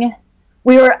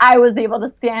was able to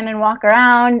stand and walk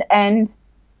around, and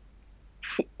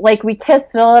like we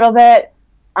kissed a little bit.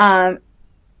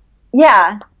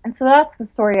 Yeah. And so that's the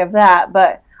story of that.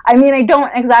 But I mean, I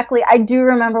do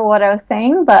remember what I was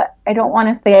saying, but I don't want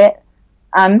to say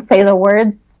the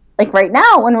words like right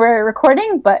now when we're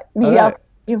recording, but maybe I'll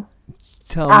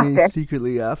tell after. me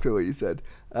secretly after what you said.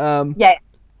 Yeah.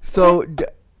 So,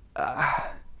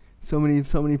 so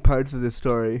many parts of this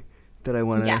story that I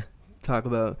want to talk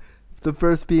about. The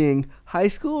first being high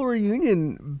school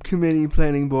reunion committee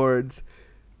planning boards.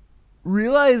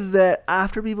 Realize that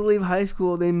after people leave high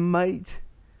school, they might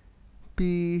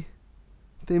want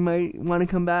to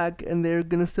come back, and they're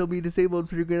gonna still be disabled,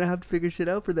 so you're gonna have to figure shit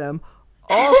out for them.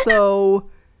 Also,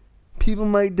 people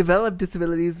might develop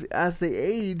disabilities as they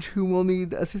age who will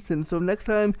need assistance. So next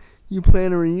time you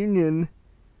plan a reunion,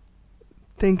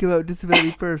 think about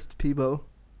disability first, people.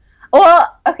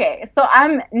 Well, okay, so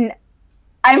I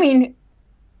mean,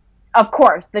 of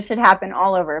course, this should happen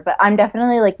all over, but I'm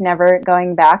definitely, like, never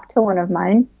going back to one of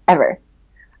mine, ever.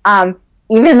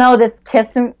 Even though this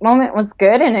kiss moment was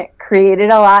good and it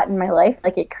created a lot in my life,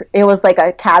 like, it was, like,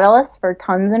 a catalyst for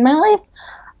tons in my life.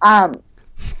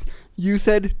 You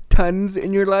said tons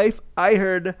in your life? I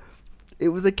heard it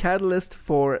was a catalyst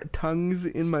for tongues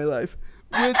in my life.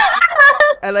 And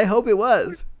I hope it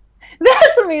was.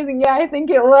 That's amazing. Yeah, I think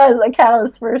it was a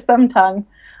catalyst for some tongue.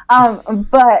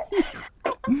 But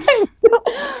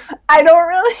I don't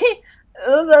really,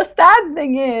 the sad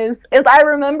thing is I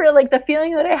remember, like, the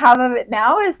feeling that I have of it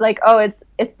now is like, oh, it's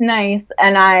nice,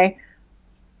 and I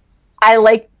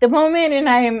like the moment, and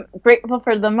I'm grateful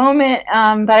for the moment,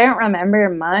 but I don't remember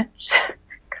much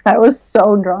because I was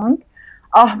so drunk.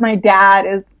 Oh, my dad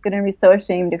is gonna be so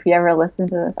ashamed if he ever listened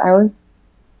to this. I was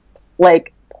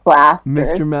like plastered.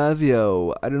 Mr.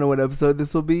 Mazio, I don't know what episode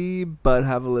this will be, but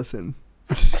have a listen.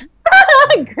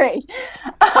 Great.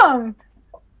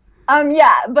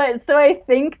 Yeah, but so I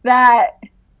think that,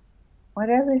 what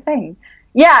was I saying?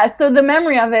 Yeah, so the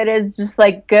memory of it is just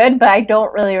like good, but I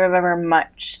don't really remember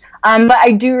much. But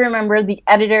I do remember the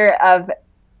editor of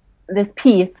this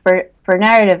piece for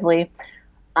Narratively.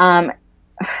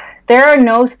 There are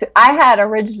no, I had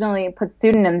originally put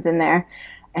pseudonyms in there,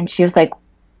 and she was like,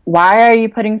 why are you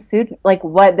putting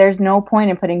what, there's no point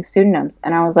in putting pseudonyms.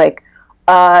 And I was like,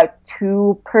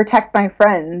 to protect my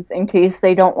friends in case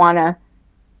they don't want to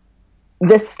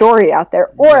this story out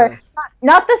there, or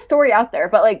not this story out there,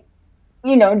 but like,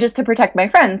 you know, just to protect my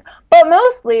friends, but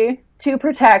mostly to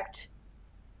protect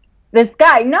this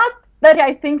guy. Not that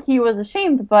I think he was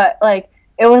ashamed, but like,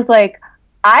 it was like,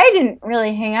 I didn't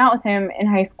really hang out with him in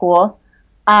high school.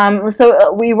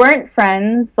 So we weren't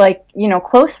friends, like, you know,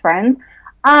 close friends.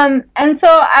 And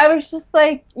so I was just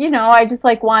like, you know, I just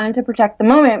like wanted to protect the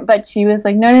moment, but she was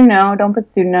like, no, don't put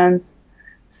pseudonyms.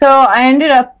 So I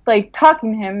ended up like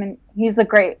talking to him, and he's a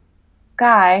great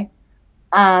guy.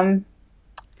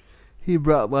 He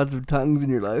brought lots of tongues in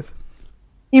your life.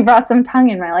 He brought some tongue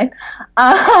in my life.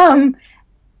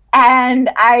 And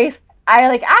I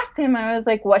like asked him, I was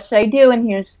like, what should I do? And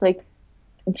he was just like,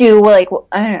 do like,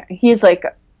 I don't know. He's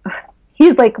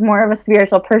like more of a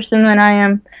spiritual person than I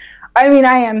am. I mean,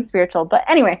 I am spiritual, but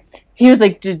anyway, he was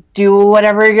like, just do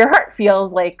whatever your heart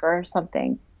feels like or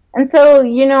something. And so,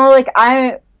 you know, like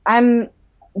I'm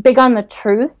big on the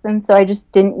truth, and so I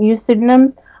just didn't use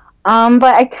pseudonyms. But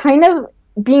I kind of,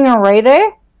 being a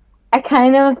writer, I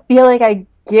kind of feel like I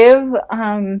give,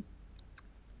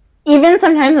 even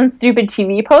sometimes on stupid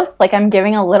TV posts, like I'm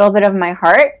giving a little bit of my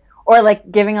heart, or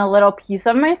like giving a little piece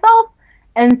of myself.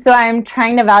 And so I'm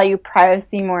trying to value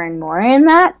privacy more and more in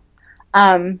that.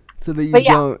 So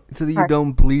that you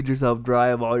don't bleed yourself dry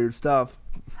of all your stuff.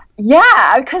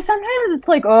 Yeah, because sometimes it's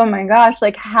like, oh my gosh,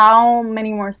 like how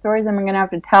many more stories am I gonna have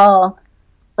to tell?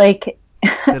 Like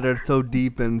that are so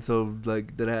deep and so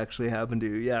like that actually happened to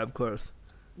you. Yeah, of course.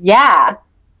 Yeah.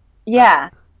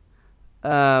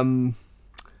 I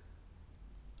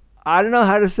don't know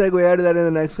how to segue out of that in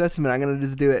the next question, but I'm gonna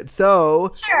just do it.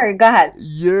 So sure, go ahead.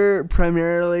 You're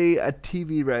primarily a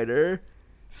TV writer,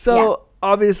 so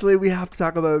obviously we have to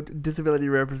talk about disability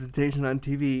representation on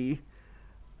TV.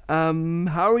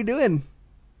 How are we doing?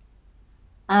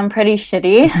 I'm pretty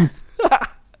shitty.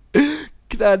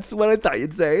 That's what I thought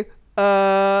you'd say.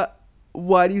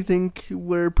 Why do you think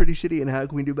we're pretty shitty, and how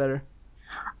can we do better?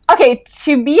 Okay,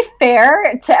 to be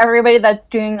fair to everybody that's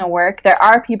doing the work, there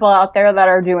are people out there that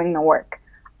are doing the work.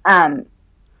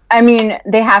 I mean,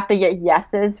 they have to get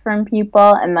yeses from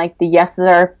people, and like the yeses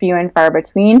are few and far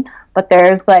between. But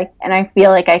there's like, and I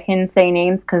feel like I can say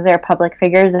names because they're public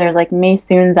figures. There's like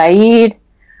Maysoon Zayid,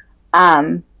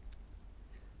 and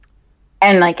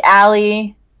like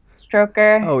Ali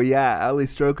Stroker. Oh yeah, Ali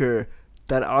Stroker,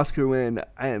 that Oscar win.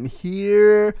 I am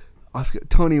here.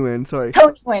 Tony win, sorry.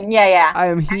 Tony win, yeah. I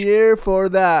am here for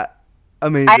that.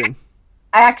 Amazing.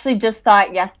 I actually just saw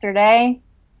it yesterday.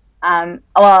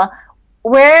 Well,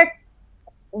 we're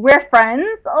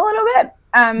friends a little bit.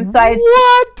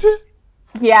 What?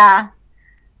 Yeah.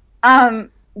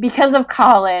 Because of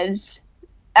college.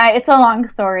 It's a long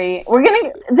story.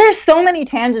 There's so many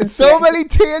tangents. Many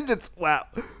tangents. Wow.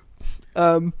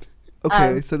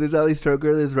 Okay, so there's Ali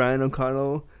Stroker, there's Ryan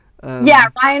O'Connell.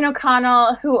 Ryan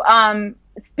O'Connell, who,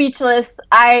 Speechless.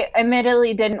 I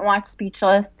admittedly didn't watch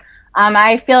Speechless.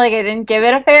 I feel like I didn't give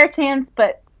it a fair chance,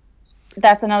 but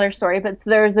that's another story. But so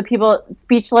there's the people,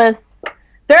 Speechless.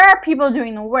 There are people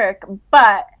doing the work,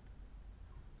 but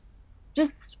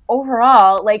just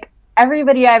overall, like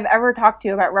everybody I've ever talked to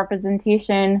about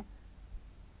representation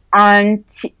on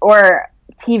or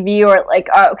TV or like,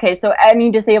 okay, so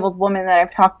any disabled woman that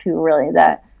I've talked to really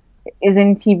that is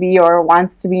in TV or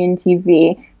wants to be in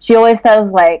TV, she always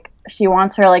says like she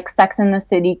wants her like Sex in the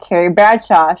City Carrie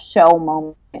Bradshaw show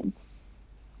moment.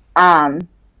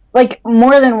 Like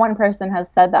more than one person has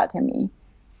said that to me.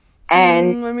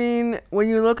 And I mean, when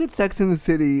you look at Sex in the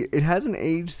City, it hasn't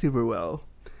aged super well.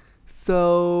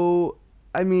 So,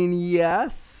 I mean,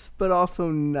 yes, but also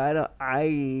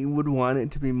I would want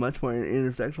it to be much more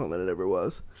intersectional than it ever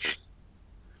was.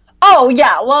 Oh,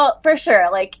 yeah, well, for sure.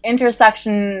 Like,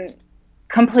 intersection,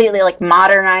 completely, like,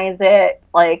 modernize it.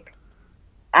 Like,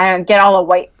 and get all the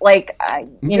white, like,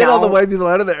 get all the white people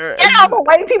out of there. Get all the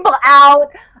white people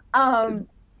out.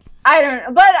 I don't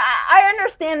know. But I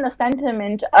understand the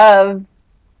sentiment of,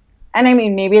 and I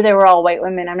mean, maybe they were all white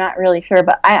women. I'm not really sure.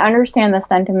 But I understand the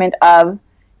sentiment of,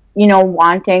 you know,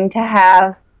 wanting to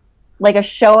have, like, a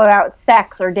show about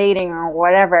sex or dating or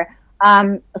whatever.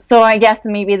 So I guess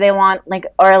maybe they want, like,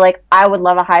 or, like, I would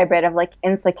love a hybrid of, like,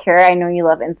 Insecure. I know you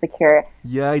love Insecure.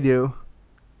 Yeah, I do.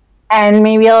 And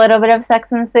maybe a little bit of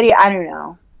Sex and the City. I don't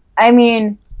know. I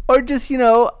mean... Or just, you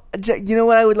know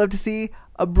what I would love to see?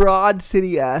 A Broad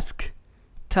City-esque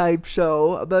type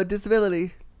show about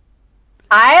disability.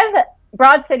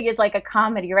 Broad City is like a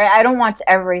comedy, right? I don't watch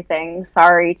everything.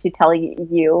 Sorry to tell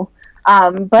you.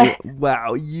 But...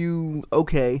 Wow,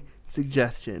 okay,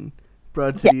 suggestion.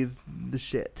 Broad City is the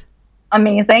shit.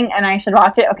 Amazing, and I should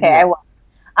watch it? Okay, yeah. I will.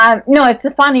 No, it's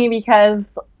funny because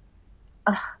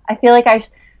I feel like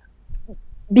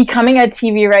becoming a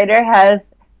TV writer has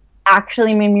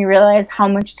actually made me realize how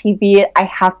much TV I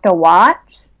have to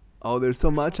watch. Oh, there's so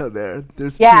much out there.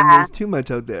 There's too much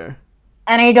out there.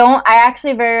 And I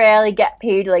actually very rarely get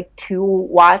paid, like, to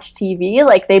watch TV.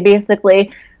 Like, they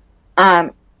basically,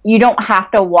 you don't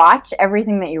have to watch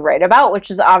everything that you write about, which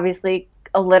is obviously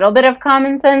a little bit of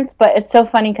common sense, but it's so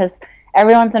funny because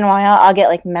every once in a while I'll get,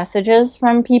 like, messages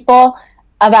from people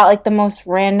about, like, the most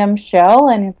random show,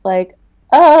 and it's like,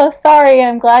 oh, sorry,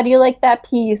 I'm glad you like that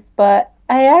piece, but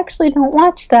I actually don't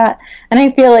watch that, and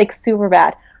I feel, like, super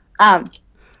bad.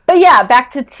 But yeah,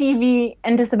 back to TV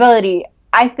and disability.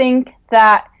 I think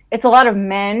that it's a lot of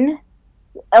men,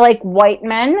 like white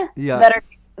men, that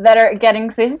are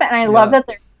getting spaces, and I love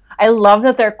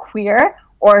that they're queer,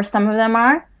 or some of them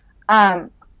are,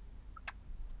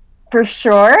 for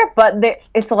sure. But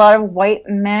it's a lot of white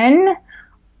men.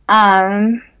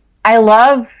 I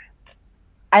loved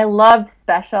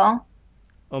Special.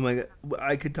 Oh my god,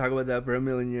 I could talk about that for a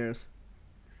million years.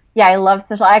 Yeah, I love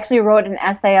Special. I actually wrote an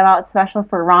essay about Special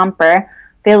for Romper.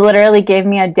 They literally gave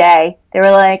me a day. They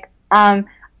were like, I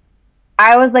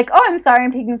was like, oh, I'm sorry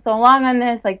I'm taking so long on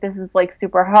this. Like, this is, like,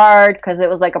 super hard because it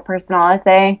was, like, a personal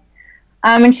essay.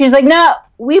 And she's like, no,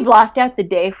 we blocked out the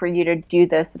day for you to do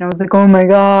this. And I was like, oh, my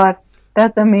God,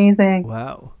 that's amazing.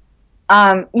 Wow.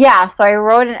 Yeah, so I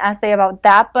wrote an essay about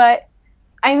that. But,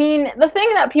 I mean, the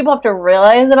thing that people have to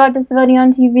realize about disability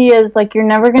on TV is, like, you're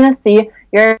never going to see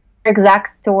your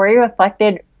exact story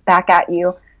reflected back at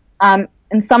you.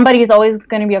 And somebody's always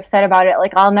going to be upset about it.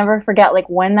 Like, I'll never forget, like,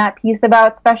 when that piece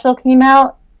about Special came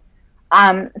out,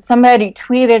 somebody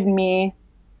tweeted me,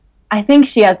 I think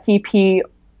she had CP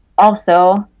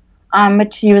also,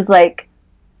 but she was like,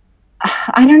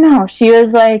 I don't know, she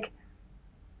was like,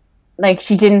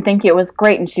 she didn't think it was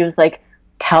great, and she was like,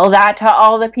 tell that to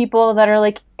all the people that are,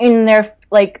 like, in their,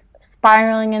 like,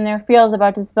 spiraling in their fields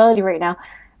about disability right now.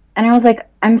 And I was like,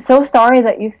 I'm so sorry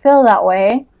that you feel that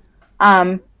way.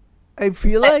 I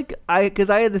feel like because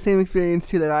I had the same experience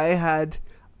too. That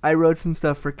I wrote some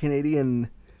stuff for Canadian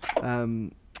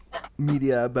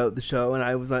media about the show, and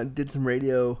I did some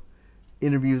radio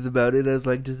interviews about it as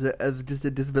just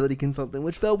a disability consultant,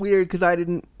 which felt weird because I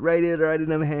didn't write it or I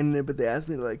didn't have a hand in it, but they asked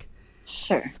me to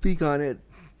speak on it,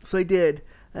 so I did.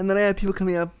 And then I had people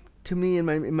coming up to me in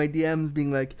my DMs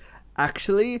being like,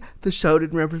 actually, the show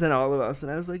didn't represent all of us,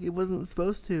 and I was like, it wasn't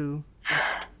supposed to.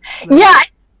 Yeah.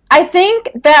 I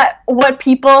think that what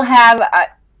people have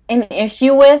an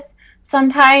issue with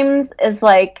sometimes is,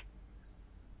 like,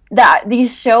 that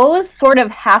these shows sort of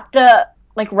have to,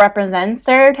 like, represent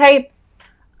stereotypes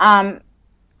to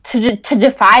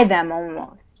defy them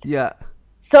almost. Yeah.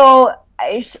 So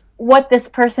what this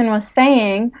person was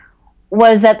saying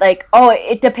was that, like, oh,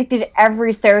 it depicted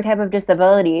every stereotype of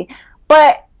disability.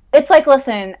 But it's like,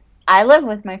 listen, I live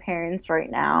with my parents right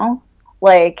now.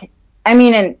 Like, I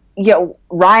mean, and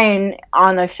Ryan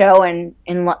on the show and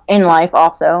in life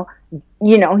also,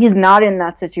 he's not in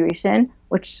that situation,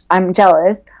 which I'm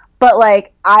jealous. But,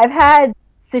 like, I've had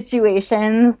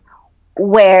situations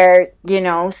where,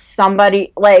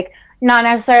 somebody, like, not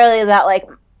necessarily that, like,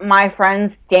 my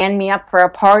friends stand me up for a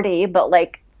party, but,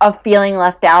 like, of feeling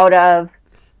left out of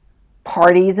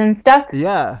parties and stuff.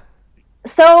 Yeah.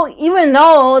 So even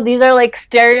though these are, like,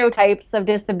 stereotypes of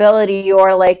disability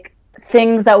or, like,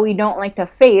 things that we don't like to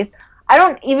face, I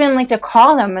don't even like to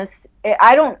call them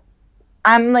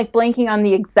I'm like blanking on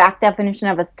the exact definition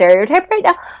of a stereotype right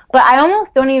now, but I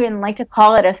almost don't even like to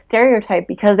call it a stereotype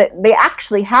because they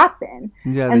actually happen.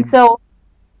 Yeah, and so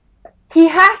he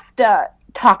has to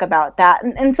talk about that.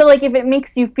 And so, like, if it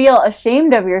makes you feel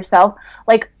ashamed of yourself,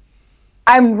 like,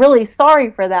 I'm really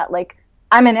sorry for that. Like,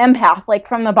 I'm an empath, like,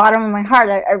 from the bottom of my heart,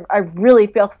 I really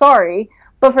feel sorry.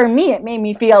 But for me, it made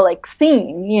me feel, like,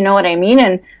 seen, you know what I mean?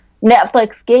 And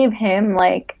Netflix gave him,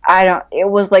 like, it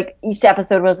was, like, each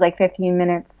episode was, like, 15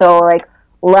 minutes, so, like,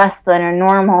 less than a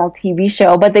normal TV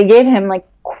show. But they gave him, like,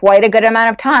 quite a good amount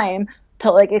of time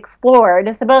to, like, explore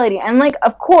disability. And, like,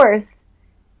 of course,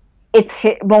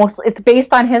 it's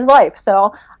based on his life.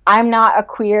 So I'm not a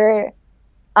queer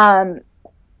I'm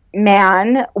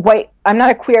not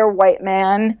a queer white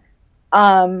man.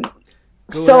 Going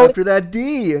after that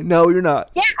D. No, you're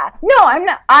not. Yeah. No, I'm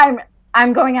not.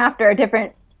 I'm going after a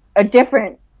different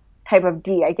type of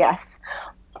D, I guess.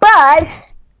 But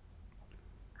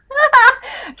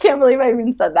can't believe I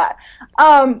even said that.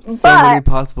 Many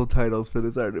possible titles for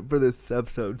this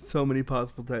episode. So many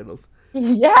possible titles.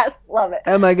 Yes, love it.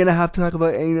 Am I gonna have to talk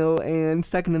about anal? And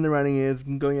second in the running is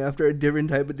going after a different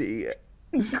type of D.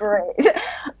 Great.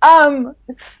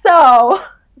 So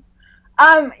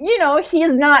You know,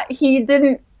 he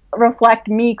didn't reflect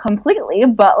me completely,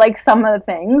 but like some of the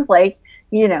things, like,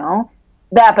 you know,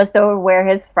 the episode where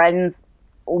his friends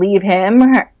leave him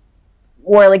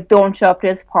or like don't show up to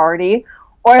his party,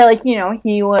 or like, you know,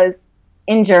 he was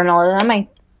in journalism.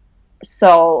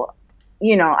 So,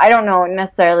 you know, I don't know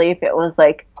necessarily if it was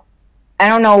like, I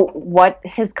don't know what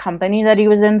his company that he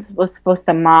was in was supposed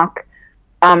to mock,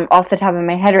 off the top of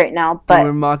my head right now, but They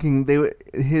were mocking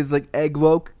his like egg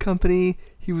woke company.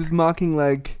 He was mocking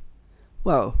like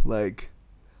HuffPost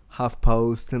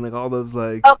and like all those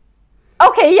like. oh,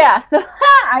 okay, yeah. So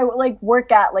I like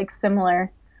work at like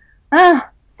similar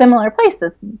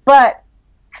places, but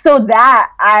so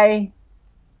that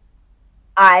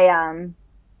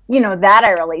you know, that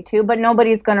I relate to, but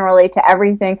nobody's going to relate to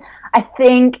everything. I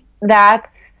think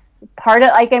that's part of,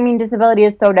 like, I mean, disability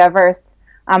is so diverse.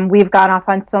 We've gone off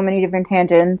on so many different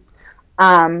tangents.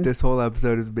 This whole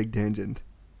episode is a big tangent.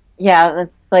 Yeah,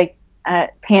 that's like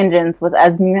tangents with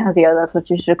Esme Mazio. That's what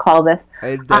you should call this.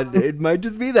 It might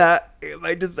just be that. It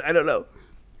might just, I don't know.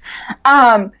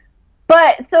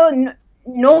 But so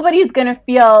nobody's gonna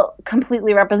feel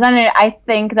completely represented. I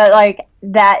think that like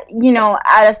that, you know,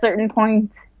 at a certain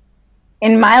point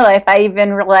in my life, I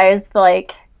even realized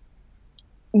like,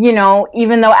 you know,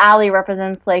 even though Allie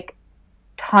represents like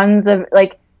tons of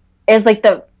like is like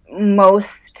the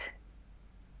most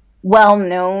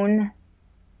well-known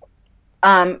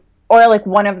or like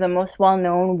one of the most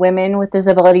well-known women with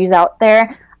disabilities out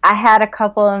there, I had a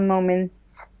couple of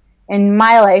moments in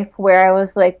my life where I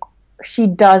was like, she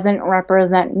doesn't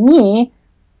represent me,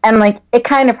 and like it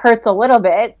kind of hurts a little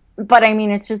bit, but I mean,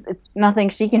 it's nothing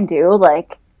she can do.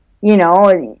 Like, you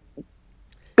know,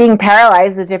 being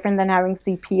paralyzed is different than having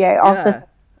CPA. Also,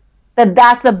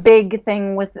 that's a big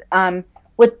thing with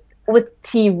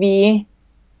TV.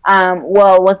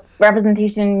 Well, with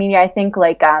representation in media, I think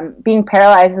like being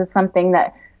paralyzed is something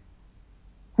that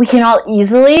we can all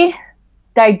easily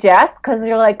digest, because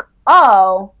you're like,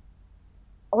 oh,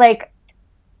 like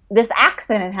this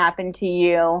accident happened to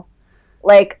you,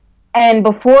 like, and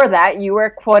before that you were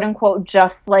quote unquote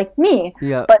just like me.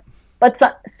 Yeah. But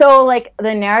so like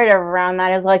the narrative around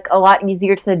that is like a lot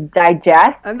easier to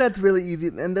digest. And that's really easy.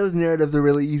 And those narratives are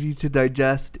really easy to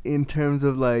digest in terms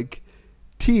of like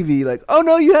TV. Like, oh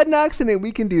no, you had an accident.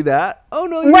 We can do that. Oh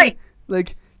no, right.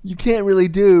 Like you can't really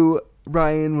do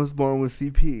Ryan was born with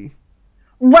CP.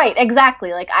 Right.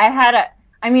 Exactly. Like I've had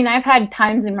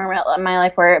times in my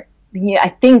life where I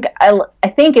think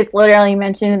it's literally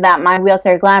mentioned in that My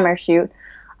Wheelchair Glamour shoot,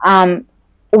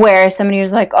 where somebody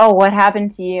was like, oh, what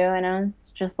happened to you? And I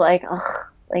was just like, ugh,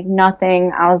 like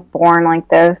nothing. I was born like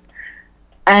this.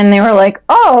 And they were like,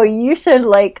 oh, you should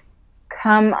like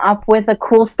come up with a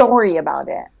cool story about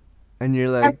it. And you're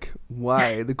like,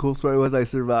 why? The cool story was I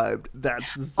survived. That's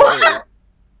the story.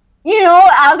 You know,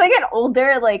 as I get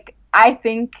older, like I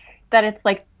think that it's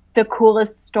like the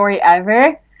coolest story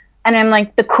ever. And I'm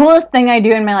like, the coolest thing I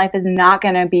do in my life is not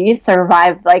going to be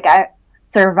survive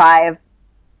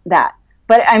that.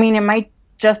 But I mean, it might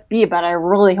just be, but I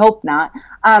really hope not.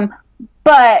 But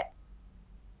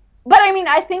I mean,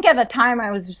 I think at the time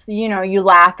I was just, you know, you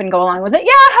laugh and go along with it.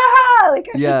 Yeah, haha, like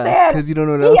I should say it. Because you don't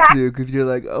know what else to do. Because you're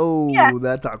like, oh,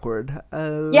 that's awkward.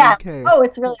 Yeah. Okay. Oh,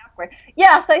 it's really awkward.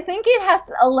 Yeah. So I think it has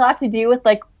a lot to do with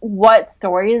like what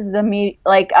stories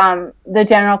the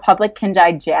general public can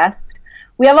digest.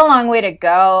 We have a long way to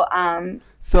go.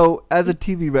 So as a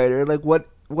TV writer, like what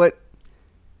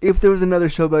if there was another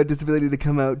show about disability to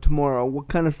come out tomorrow, what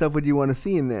kind of stuff would you want to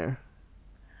see in there?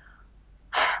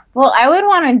 Well, I would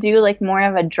want to do like more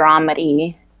of a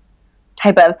dramedy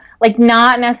type of, like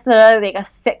not necessarily like a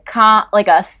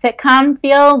sitcom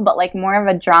feel, but like more of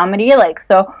a dramedy, like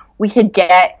so we could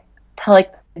get to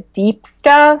like the deep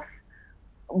stuff,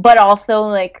 but also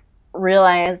like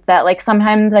realize that like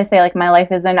sometimes I say like my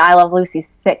life is an I Love Lucy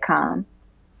sitcom.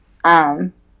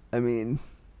 I mean,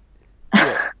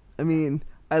 yeah. I mean,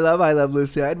 I love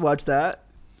Lucy. I'd watch that.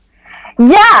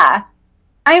 Yeah.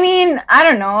 I mean, I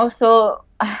don't know. So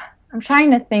I'm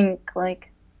trying to think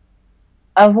like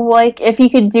of like if you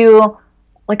could do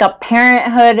like a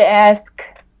Parenthood-esque,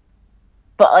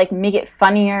 but like make it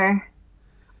funnier,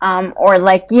 or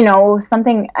like, you know,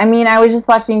 something. I mean, I was just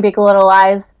watching Big Little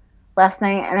Lies last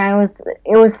night, and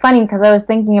it was funny because I was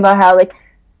thinking about how like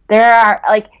there are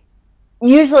like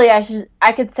usually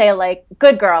I could say like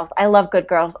Good Girls. I love Good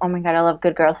Girls. Oh my god, I love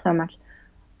Good Girls so much.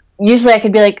 Usually I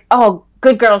could be like, oh,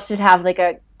 Good Girls should have like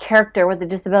a character with a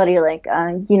disability, like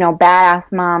you know,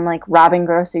 badass mom like robbing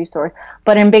grocery stores.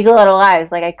 But in Big Little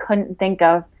Lies, like I couldn't think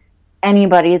of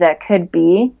anybody that could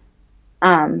be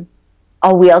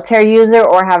a wheelchair user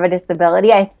or have a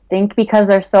disability. I think because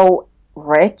they're so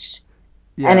rich,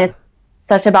 Yeah. and it's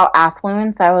such about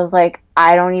affluence. I was like,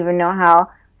 I don't even know how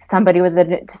somebody with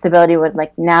a disability would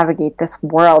like navigate this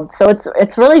world. So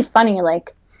it's really funny.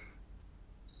 Like,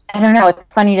 I don't know. It's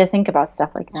funny to think about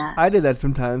stuff like that. I did that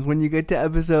sometimes. When you get to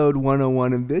episode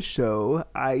 101 of this show,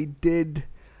 I did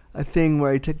a thing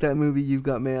where I took that movie You've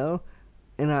Got Mail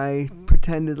and I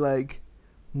pretended like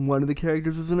one of the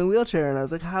characters was in a wheelchair, and I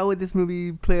was like, how would this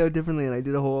movie play out differently? And I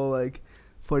did a whole like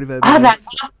 45 Oh, minutes.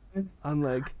 that's I'm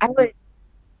like, I would.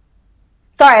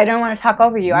 Sorry, I don't want to talk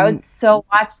over you. I would so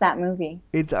watch that movie.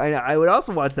 I would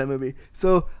also watch that movie.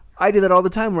 So I do that all the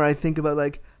time where I think about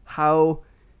like how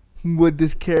would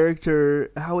this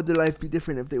character, how would their life be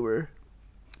different if they were,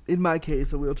 in my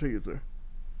case, a wheelchair user.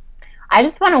 I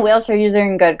just want a wheelchair user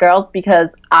in Good Girls because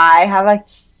I have a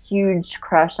huge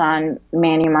crush on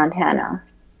Manny Montana.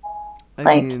 I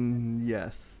Like- mean,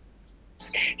 yes.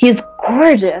 He's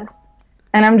gorgeous.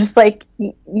 And I'm just like,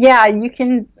 yeah, you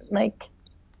can, like,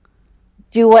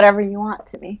 do whatever you want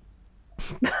to me.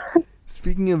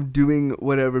 Speaking of doing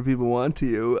whatever people want to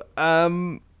you,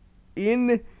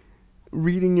 in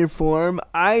reading your form,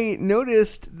 I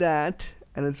noticed that,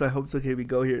 and so I hope it's okay we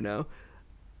go here now,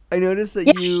 I noticed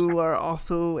that you are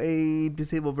also a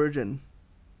disabled virgin.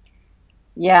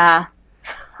 Yeah.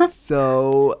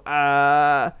 So,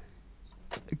 I'm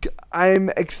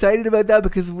excited about that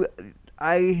because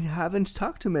I haven't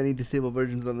talked to many disabled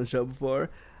virgins on the show before.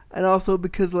 And also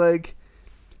because, like,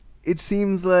 it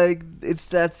seems like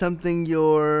that's something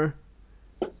you're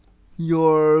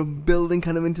building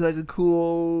kind of into, like, a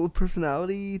cool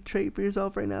personality trait for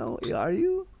yourself right now. Are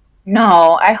you?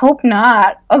 No, I hope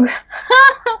not. Okay.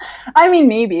 I mean,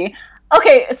 maybe.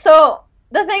 Okay, so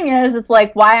the thing is, it's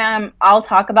like I'll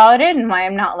talk about it and why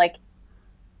I'm not, like,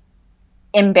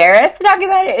 embarrassed to talk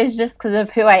about it is just because of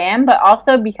who I am, but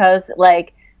also because,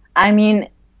 like, I mean,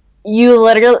 you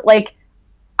literally, like,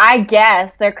 I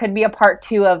guess there could be a part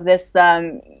 2 of this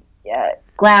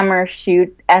glamour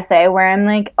shoot essay where I'm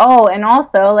like, oh, and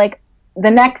also, like,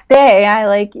 the next day I,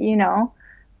 like, you know,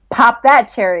 pop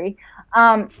that cherry.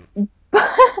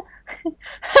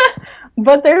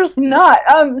 But there's not.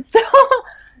 I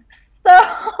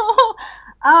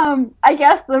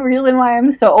guess the reason why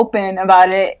I'm so open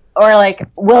about it, or like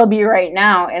will be right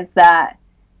now, is that,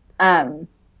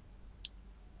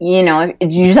 you know,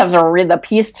 you just have to read the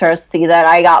piece to see that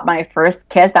I got my first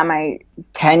kiss at my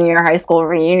 10-year high school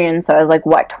reunion. So I was like,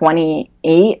 what,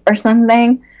 28 or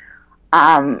something?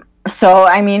 So,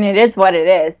 I mean, it is what it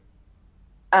is.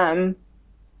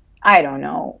 I don't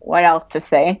know what else to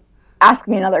say. Ask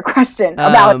me another question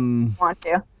about it if you want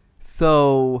to.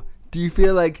 So, do you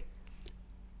feel like,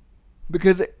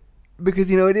 because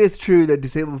you know, it is true that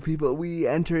disabled people, we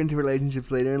enter into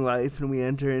relationships later in life, and we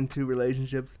enter into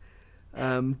relationships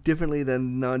differently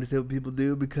than non-disabled people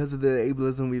do because of the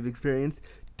ableism we've experienced.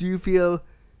 Do you feel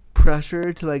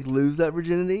pressure to, like, lose that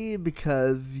virginity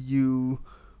because you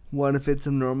want to fit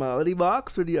some normality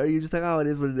box, or are you just like, oh, it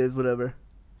is what it is, whatever?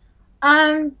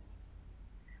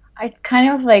 It's kind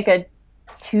of like a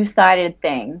two-sided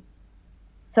thing.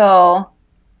 So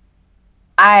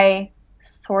I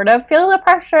sort of feel the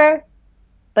pressure,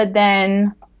 but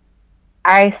then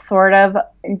I sort of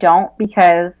don't,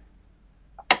 because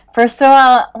first of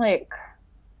all, like,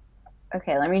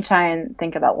 okay, let me try and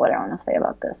think about what I want to say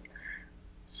about this.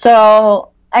 So,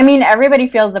 I mean, everybody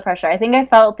feels the pressure. I think I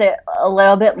felt it a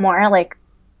little bit more, like,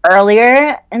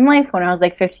 earlier in life when I was,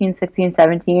 like, 15, 16,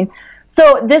 17.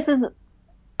 So this is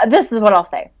what I'll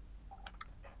say.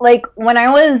 Like, when I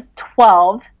was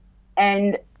 12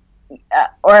 and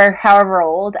or however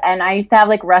old, and I used to have,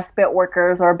 like, respite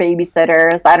workers or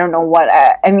babysitters. I don't know what.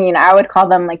 I mean, I would call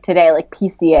them, like, today, like,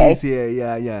 PCA.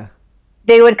 PCA, yeah.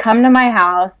 They would come to my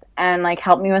house and, like,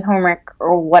 help me with homework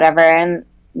or whatever. And,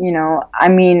 you know, I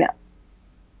mean,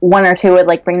 one or two would,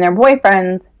 like, bring their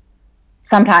boyfriends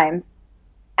sometimes.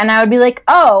 And I would be like,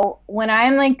 oh, when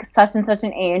I'm, like, such and such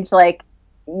an age, like,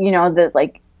 you know, the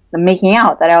making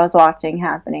out that I was watching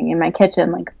happening in my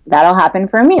kitchen, like, that'll happen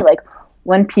for me. Like,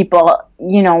 when people,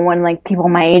 you know, when, like, people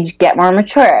my age get more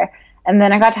mature. And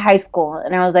then I got to high school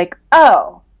and I was like,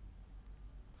 oh,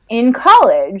 in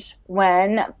college,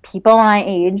 when people my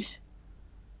age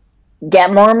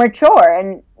get more mature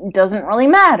and it doesn't really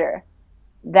matter,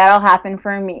 that'll happen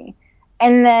for me.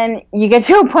 And then you get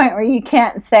to a point where you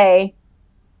can't say,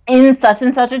 in such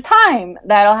and such a time,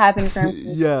 that'll happen for me.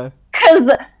 Yeah. Because,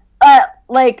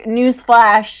 like,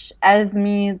 newsflash, as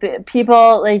me, the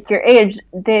people, like, your age,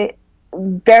 they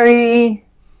very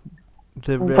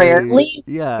rarely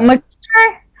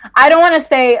mature. I don't want to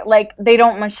say, like, they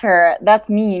don't mature. That's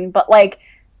mean. But, like,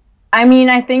 I mean,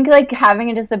 I think, like, having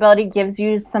a disability gives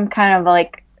you some kind of,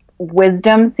 like,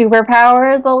 wisdom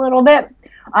superpowers a little bit,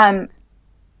 and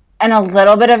a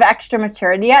little bit of extra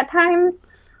maturity at times.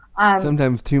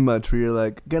 Sometimes too much, where you're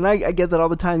like, and I get that all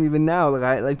the time, even now.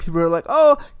 Like people are like,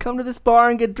 oh, come to this bar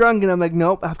and get drunk, and I'm like,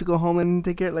 nope, I have to go home and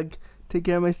take care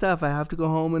of my stuff. I have to go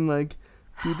home and like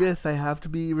do this. I have to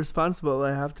be responsible.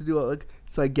 I have to do it.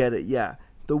 So I get it. Yeah,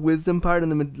 the wisdom part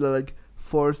and the like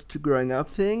forced growing up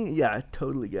thing. Yeah, I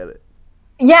totally get it.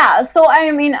 Yeah. So I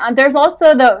mean, there's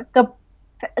also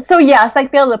so yes, I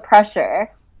feel the pressure.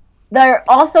 There's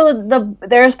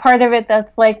part of it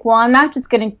that's like, well, I'm not just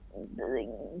gonna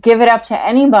give it up to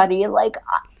anybody. Like,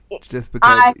 just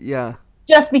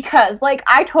because, like,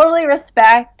 I totally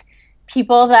respect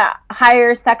people that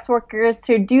hire sex workers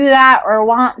to do that or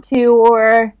want to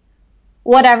or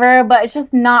whatever, but it's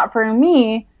just not for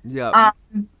me. Yeah.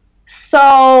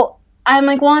 So I'm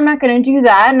like, well, I'm not going to do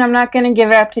that, and I'm not going to give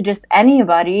it up to just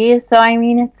anybody. So I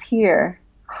mean, it's here.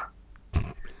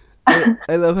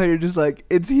 I love how you're just like,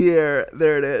 it's here,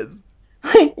 there it is.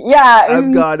 Yeah.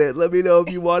 I've got it. Let me know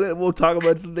if you want it. We'll talk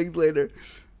about some things later.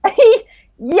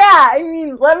 Yeah, I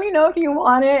mean, let me know if you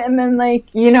want it, and then, like,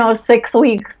 6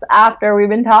 weeks after we've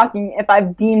been talking, if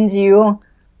I've deemed you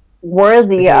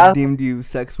worthy if I've deemed you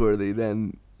sex worthy,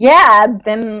 then... Yeah,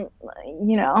 then,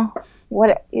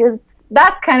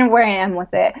 that's kind of where I am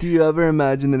with it. Do you ever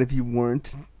imagine that if you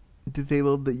weren't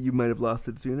disabled, that you might have lost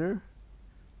it sooner?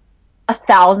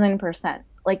 1,000%.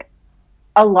 Like,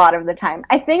 a lot of the time.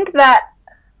 I think that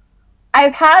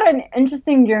I've had an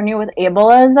interesting journey with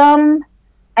ableism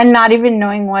and not even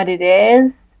knowing what it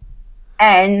is.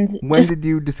 And when did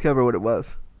you discover what it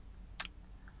was?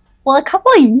 Well, a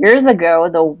couple of years ago,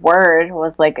 the word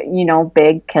was like,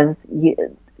 big because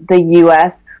the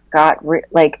U.S. got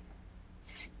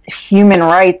human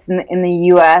rights in the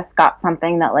U.S. got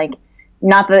something that, like,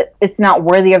 not that it's not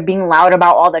worthy of being loud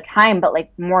about all the time, but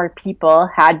like more people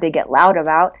had to get loud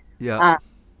about. Yeah.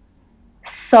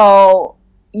 So,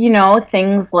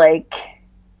 things like,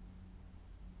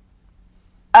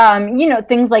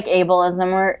 things like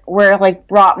ableism were like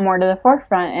brought more to the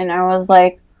forefront, and I was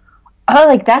like, oh,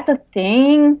 like that's a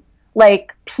thing.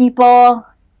 Like people,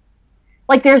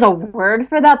 like there's a word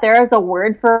for that. There is a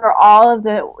word for all of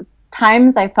the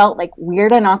times I felt like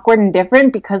weird and awkward and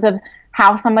different because of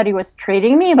how somebody was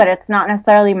treating me, but it's not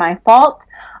necessarily my fault.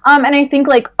 And I think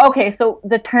like, okay, so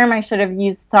the term I should have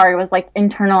used, was like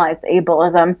internalized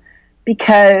ableism,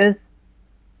 because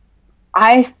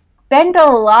I spent a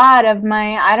lot of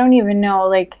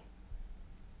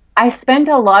I spent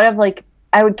a lot of like,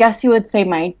 I would guess you would say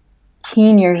my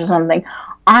teen years or something.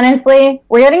 Honestly,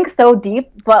 we're getting so deep,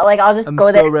 but like I'll just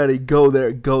go there. I'm so ready. Go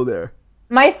there.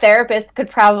 My therapist could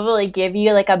probably give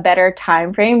you like a better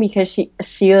time frame, because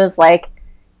she was like,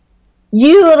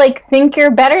 you like think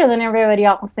you're better than everybody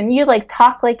else, and you like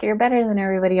talk like you're better than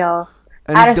everybody else.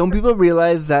 And don't people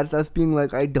realize that's us being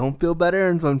like, I don't feel better,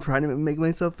 and so I'm trying to make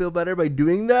myself feel better by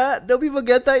doing that? Don't people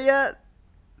get that yet?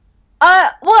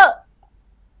 Well,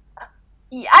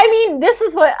 I mean, this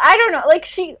is what, I don't know, like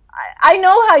I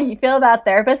know how you feel about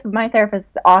therapists. My therapist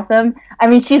is awesome. I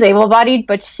mean, she's able-bodied,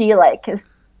 but she like is...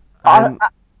 I'm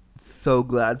so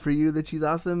glad for you that she's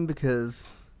awesome,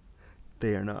 because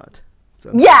they are not.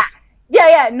 So. Yeah.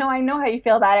 No, I know how you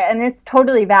feel about it, and it's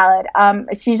totally valid.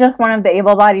 She's just one of the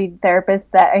able-bodied therapists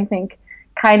that I think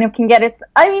kind of can get it.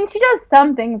 I mean, she does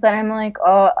some things that I'm like,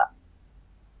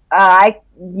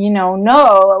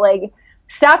 no, like,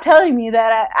 stop telling me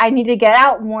that I need to get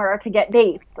out more to get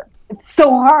dates. It's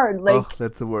so hard. Like, oh,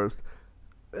 that's the worst.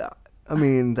 I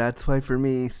mean, that's why for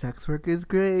me, sex work is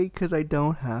great, because I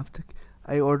don't have to.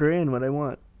 I order in what I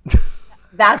want.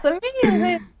 That's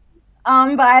amazing.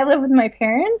 But I live with my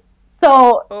parents,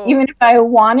 so even if I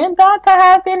wanted that to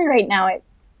happen right now, it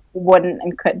wouldn't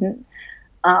and couldn't.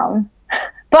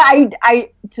 But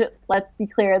let's be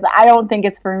clear that I don't think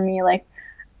it's for me. Like,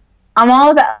 I'm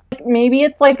all about, like, maybe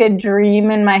it's like a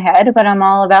dream in my head, but I'm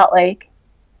all about, like,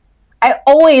 I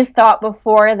always thought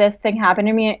before this thing happened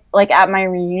to me, like at my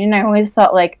reunion, I always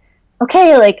thought like,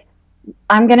 okay, like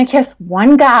I'm going to kiss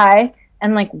one guy,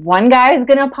 and like one guy is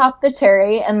going to pop the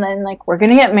cherry, and then like we're going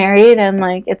to get married, and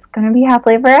like it's going to be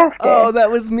happily ever after. Oh,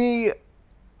 that was me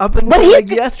up until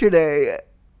like yesterday.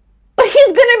 But he's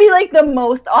going to be like the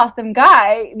most awesome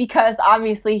guy, because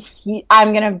obviously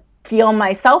I'm going to feel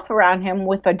myself around him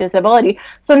with a disability,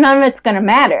 so none of it's going to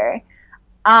matter.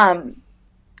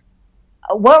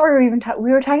 What were we even talking?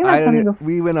 We were talking about something before.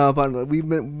 We went off on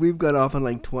we've gone off on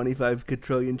like 25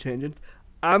 quadrillion tangents.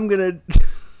 I'm gonna.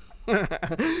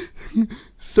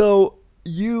 So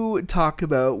you talk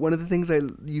about one of the things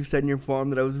you said in your form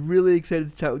that I was really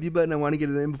excited to chat with you about, and I want to get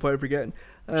it in before I forget.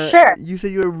 Sure. You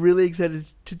said you were really excited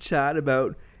to chat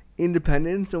about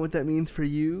independence and what that means for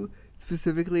you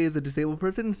specifically as a disabled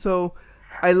person. So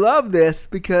I love this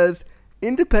because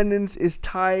independence is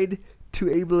tied to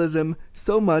ableism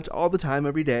so much all the time,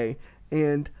 every day.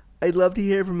 And I'd love to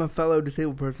hear from a fellow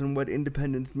disabled person what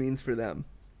independence means for them.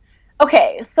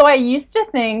 Okay, so I used to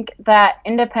think that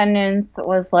independence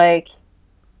was like,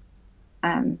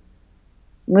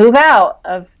 move out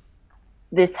of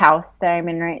this house that I'm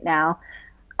in right now,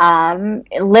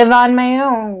 live on my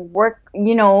own, work,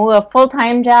 a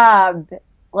full-time job,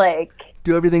 like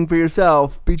do everything for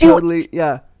yourself,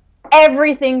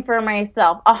 everything for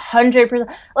myself,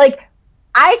 100%. Like,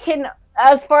 I can,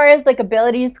 as far as like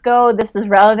abilities go, this is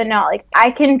relevant now. Like,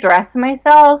 I can dress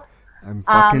myself. I'm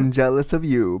fucking jealous of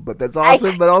you, but that's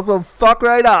awesome. But also, fuck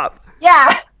right up.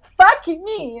 Yeah, fuck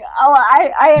me. Oh,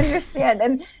 I understand,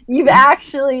 and you've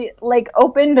actually like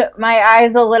opened my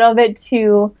eyes a little bit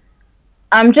to,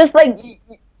 just like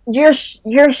your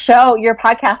show, your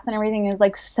podcast, and everything is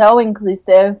like so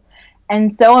inclusive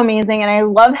and so amazing, and I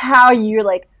love how you're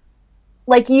like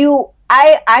you.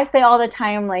 I say all the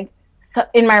time, like, so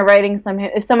in my writing,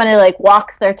 if somebody like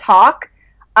walks their talk.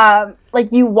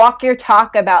 Like, you walk your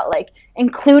talk about like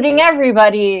including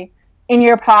everybody in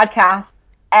your podcast,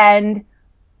 and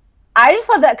I just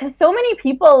love that because so many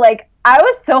people, like, I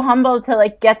was so humbled to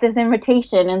like get this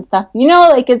invitation and stuff,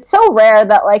 like it's so rare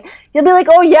that like you'll be like,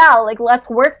 oh yeah, like let's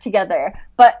work together,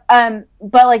 but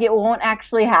like it won't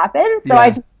actually happen. So I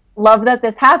just love that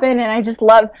this happened, and I just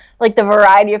love like the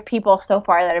variety of people so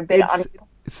far that have been on.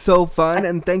 So fun,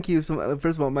 and thank you so much.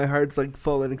 First of all, my heart's like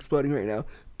full and exploding right now.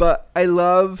 But I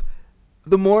love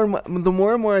the more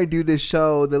and more I do this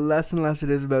show, the less and less it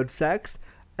is about sex,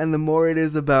 and the more it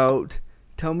is about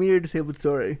tell me your disabled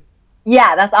story.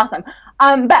 Yeah, that's awesome.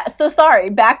 So sorry.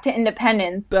 Back to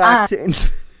independence. So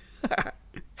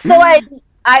I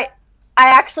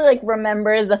actually like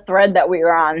remember the thread that we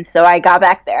were on, so I got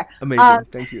back there. Amazing.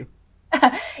 Thank you.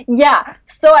 Yeah,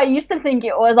 so I used to think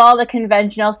it was all the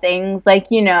conventional things, like,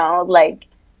 like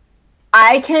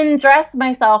I can dress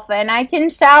myself and I can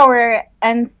shower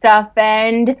and stuff,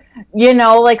 and,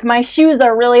 like my shoes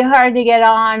are really hard to get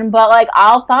on, but like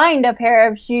I'll find a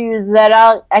pair of shoes that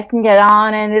I can get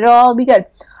on and it'll all be good.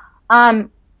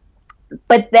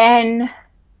 But then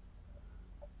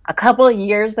a couple of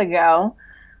years ago,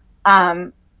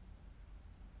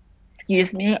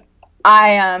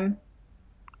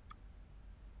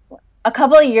 a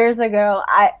couple of years ago,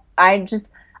 I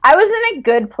was in a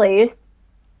good place,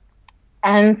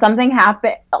 and something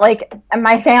happened, like,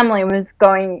 my family was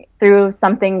going through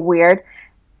something weird,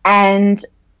 and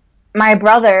my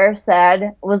brother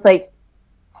was like,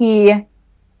 he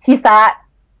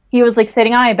was like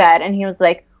sitting on my bed, and he was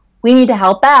like, we need to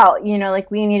help out,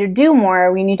 like we need to do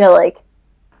more, we need to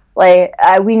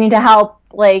we need to help,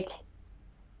 like,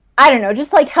 I don't know,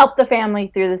 just like help the family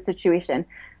through the situation.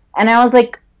 And I was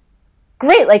like,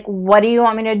 great, like, what do you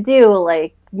want me to do?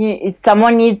 Like, if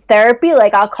someone needs therapy,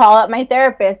 like, I'll call up my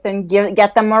therapist and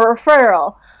get them a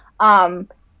referral.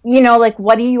 Like,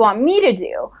 what do you want me to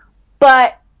do?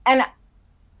 And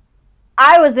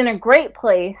I was in a great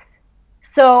place,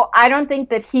 so I don't think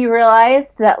that he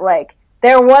realized that, like,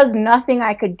 there was nothing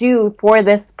I could do for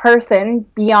this person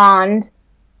beyond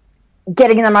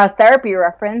getting them a therapy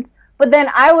reference. But then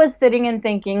I was sitting and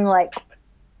thinking, like,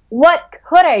 what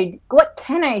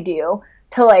can I do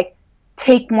to like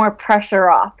take more pressure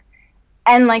off?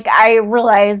 And like I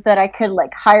realized that I could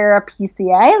like hire a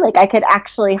PCA, like I could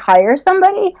actually hire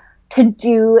somebody to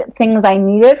do things I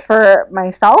needed for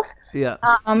myself. Yeah.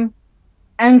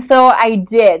 And so I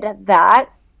did that.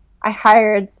 I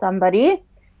hired somebody,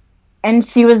 and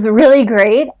she was really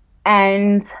great,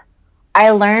 and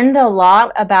I learned a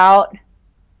lot about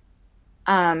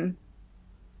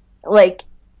like,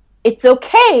 it's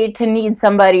okay to need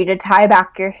somebody to tie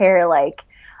back your hair, like,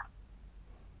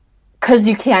 because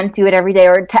you can't do it every day,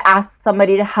 or to ask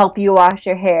somebody to help you wash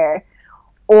your hair,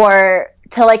 or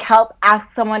to like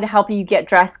ask someone to help you get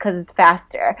dressed because it's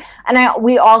faster. And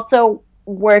we also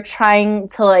were trying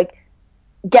to like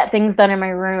get things done in my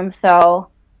room. So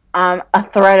a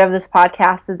thread of this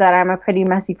podcast is that I'm a pretty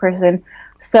messy person.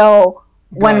 So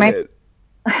when I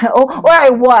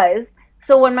was.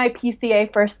 So when my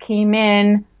PCA first came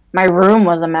in, my room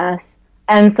was a mess.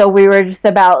 And so we were just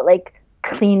about like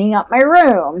cleaning up my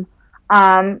room.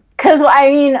 Cause I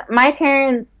mean, my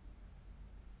parents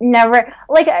never,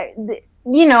 like,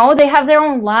 they have their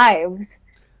own lives.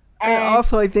 And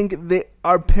also I think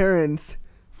our parents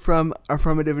are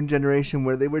from a different generation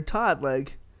where they were taught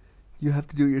like, you have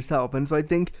to do it yourself. And so I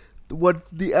think what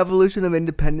the evolution of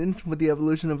independence, what the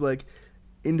evolution of like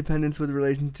independence with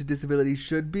relation to disability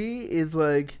should be is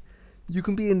like, You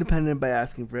can be independent by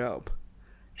asking for help.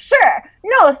 Sure.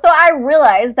 No, so I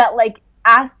realized that, like,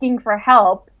 asking for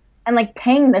help and, like,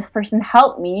 paying this person to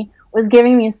help me was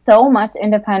giving me so much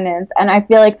independence. And I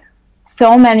feel like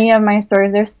so many of my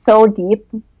stories are so deep,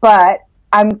 but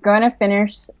I'm going to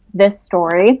finish this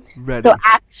story. Ready. So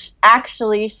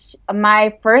actually,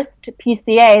 my first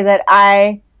PCA that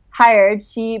I hired,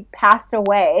 she passed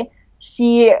away.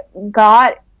 She would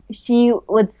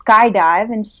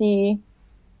skydive, and she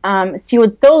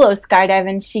would solo skydive,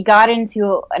 and she got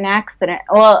into an accident.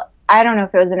 Well, I don't know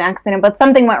if it was an accident, but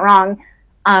something went wrong,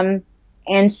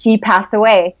 and she passed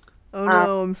away. Oh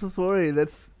no, I'm so sorry.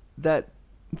 That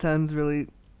sounds really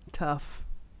tough.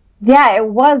 Yeah, it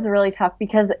was really tough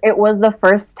because it was the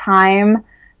first time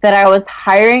that I was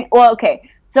hiring. Well, okay,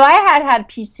 so I had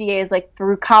PCAs like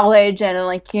through college, and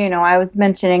like, you know, I was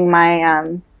mentioning my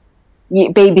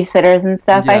babysitters and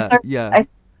stuff. I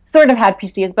sort of had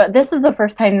PCAs, but this was the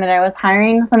first time that I was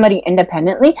hiring somebody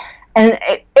independently, and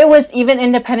it was even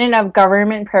independent of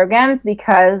government programs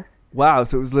because. Wow,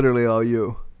 so it was literally all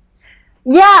you.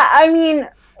 Yeah, I mean.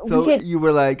 So you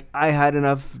were like, I had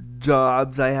enough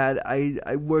jobs.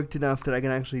 I worked enough that I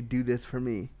can actually do this for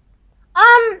me.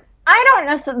 I don't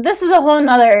know. This is a whole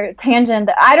nother tangent.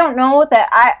 I don't know that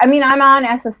I mean, I'm on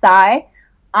SSI.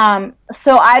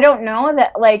 So I don't know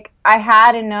that, like, I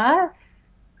had enough.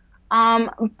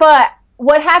 But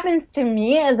what happens to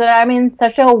me is that I'm in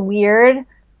such a weird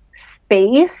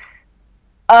space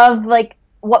of, like,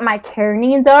 what my care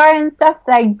needs are and stuff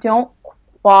that I don't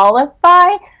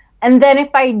qualify. And then if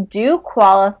I do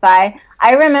qualify,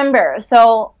 I remember,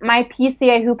 so my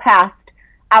PCA who passed,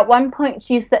 at one point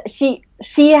she said she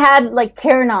had, like,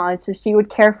 care knowledge, so she would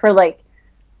care for like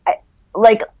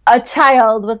a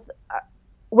child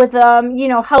with you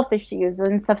know, health issues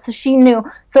and stuff. So she knew.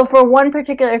 So for one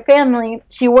particular family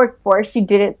she worked for, she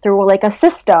did it through like a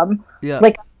system,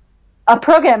 like a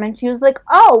program, and she was like,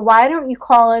 "Oh, why don't you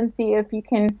call and see if you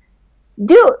can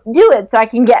do it so I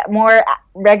can get more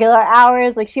regular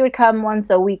hours?" Like, she would come once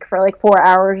a week for like 4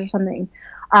 hours or something.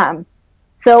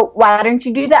 So why don't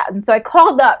you do that? And so I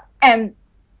called up, and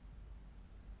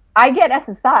I get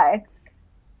SSI,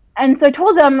 and so I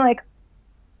told them, like,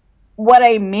 what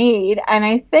I made, and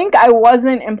I think I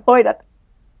wasn't employed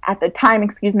at the time.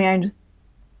 Excuse me, I just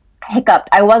hiccuped.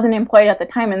 I wasn't employed at the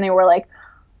time, and they were like,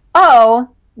 "Oh,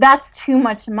 that's too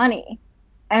much money."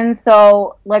 And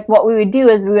so, like, what we would do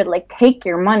is we would, like, take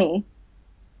your money,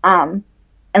 and,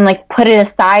 like, put it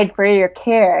aside for your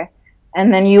care,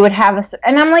 and then you would have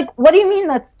and I'm like, "What do you mean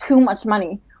that's too much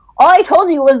money? All I told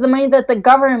you was the money that the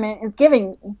government is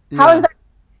giving me. Yeah.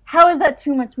 How is that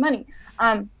too much money?"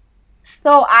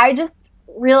 So I just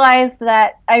realized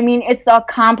that, I mean, it's a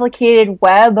complicated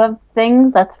web of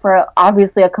things. That's for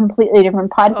obviously a completely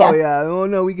different podcast. Oh yeah. Oh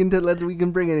no, we can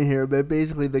bring it in here, but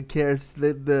basically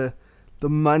the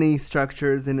money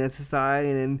structures in SSI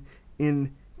and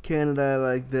in Canada,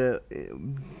 like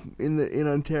in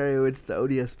Ontario, it's the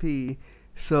ODSP.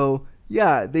 So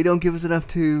yeah, they don't give us enough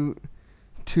to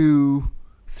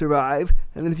survive,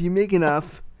 and then if you make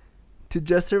enough to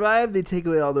just survive, they take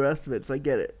away all the rest of it. So I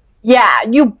get it. Yeah,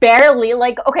 you barely,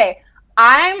 like, okay,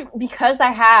 because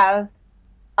I have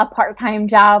a part-time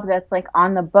job that's, like,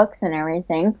 on the books and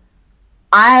everything,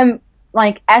 I'm,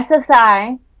 like,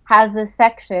 SSI has this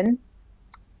section,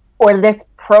 or this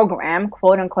program,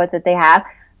 quote unquote, that they have,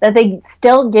 that they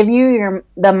still give you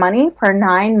the money for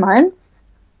 9 months,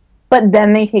 but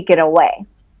then they take it away.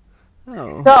 Oh.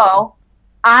 So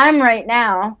I'm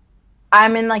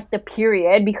in, like, the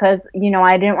period, because, you know,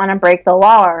 I didn't want to break the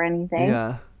law or anything.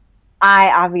 Yeah.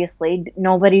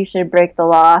 Nobody should break the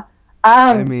law.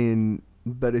 I mean,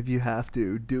 but if you have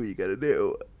to, do what you gotta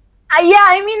do. Yeah,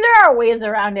 I mean, there are ways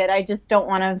around it. I just don't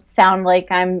want to sound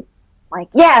like I'm, like,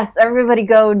 yes, everybody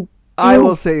go. I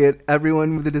will say it.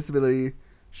 Everyone with a disability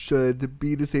should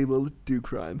be disabled, do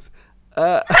crimes.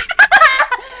 That's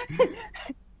what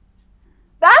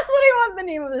I want the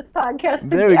name of this podcast.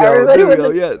 There we go. Everybody there we with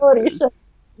go. a disability should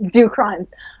do crimes.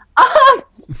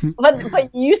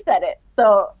 But you said it,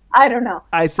 so I don't know.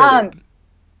 I said it.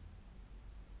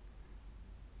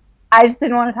 I just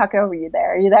didn't want to talk over you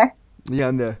there. Are you there? Yeah,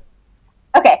 I'm there.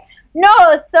 Okay. No,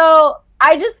 so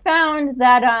I just found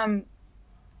that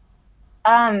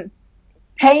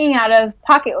paying out of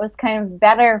pocket was kind of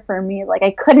better for me. Like,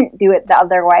 I couldn't do it the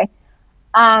other way.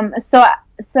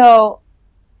 So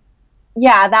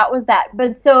yeah, that was that.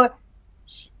 But so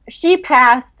she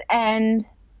passed, and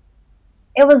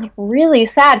it was really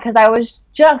sad because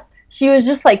she was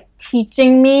just like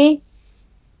teaching me,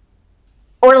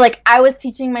 or like I was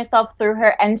teaching myself through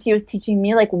her, and she was teaching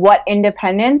me like what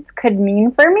independence could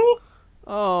mean for me.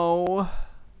 Oh.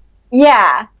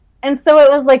 Yeah. And so it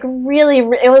was like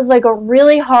it was like a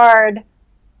really hard,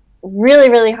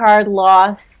 really hard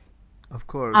loss. Of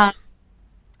course.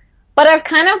 But I've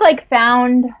kind of like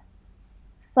found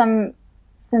some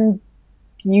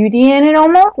beauty in it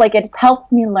almost. Like it's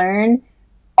helped me learn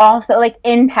also, like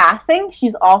in passing,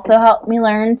 she's also helped me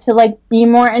learn to like be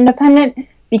more independent,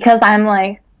 because I'm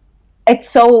like, it's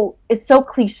so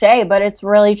cliche, but it's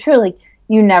really true. Like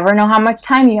you never know how much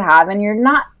time you have, and you're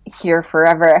not here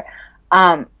forever.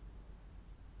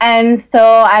 And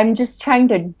so I'm just trying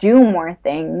to do more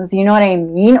things, you know what I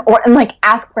mean? And like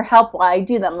ask for help while I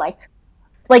do them. Like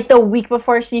the week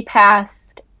before she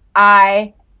passed,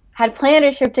 I had planned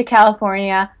a trip to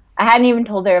California. I hadn't even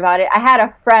told her about it. I had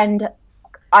a friend,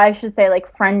 I should say like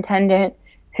friend tendant,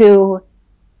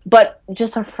 but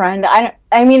just a friend. I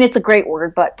mean, it's a great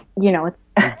word, but you know, it's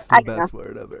the best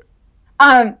word ever.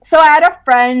 So I had a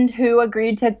friend who was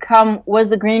agreeing to come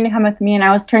with me, and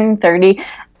I was turning 30.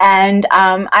 And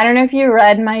I don't know if you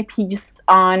read my piece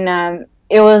on,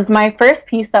 it was my first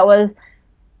piece that was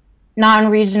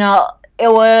non-regional.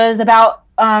 It was about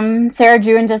Sarah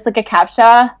Drew and Jessica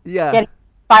Capshaw getting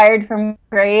fired from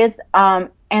Grey's.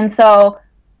 And so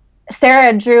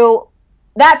Sarah Drew,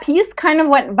 that piece kind of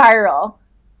went viral.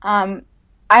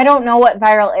 I don't know what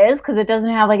viral is because it doesn't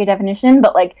have like a definition,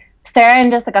 but like Sarah and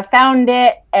Jessica found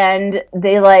it, and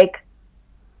they like,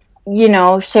 you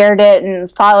know, shared it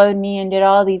and followed me and did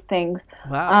all these things.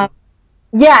 Wow.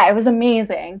 Yeah, it was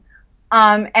amazing.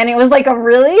 And it was like a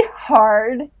really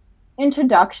hard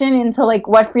introduction into like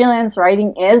what freelance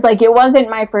writing is. Like it wasn't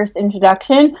my first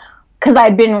introduction because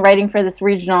I'd been writing for this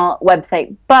regional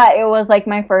website, but it was like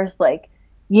my first like,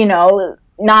 you know,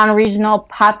 non-regional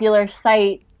popular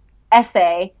site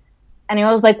essay. And it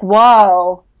was like,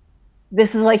 whoa,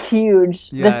 this is like huge.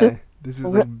 Yeah, this is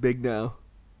like big now.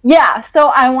 Yeah,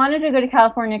 so I wanted to go to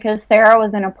California because Sarah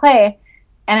was in a play,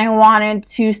 and I wanted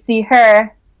to see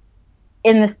her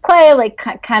in this play, like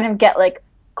kind of get like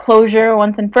closure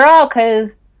once and for all,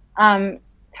 because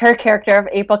her character of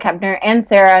April Kepner and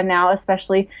Sarah now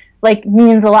especially like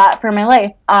means a lot for my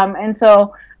life. And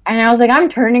I was like, I'm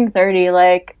turning 30,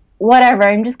 like whatever,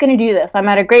 I'm just gonna do this. I'm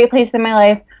at a great place in my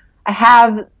life. I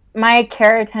have my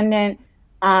care attendant,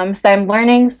 so I'm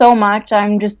learning so much.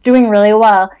 I'm just doing really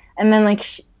well. And then like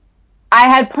I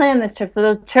had planned this trip, so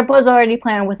the trip was already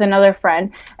planned with another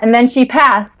friend, and then she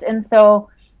passed, and so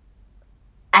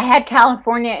I had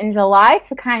California in July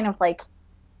to kind of like,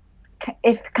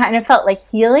 it kind of felt like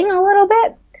healing a little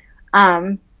bit,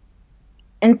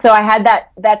 and so I had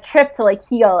that trip to like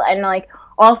heal, and like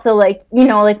also like, you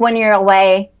know, like when you're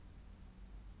away,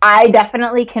 I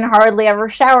definitely can hardly ever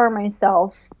shower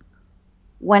myself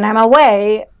when I'm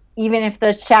away, even if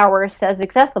the shower says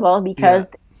accessible, because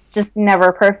just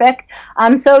never perfect.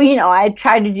 So, you know, I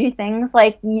tried to do things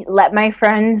like let my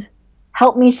friend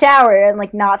help me shower and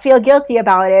like not feel guilty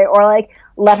about it, or like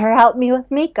let her help me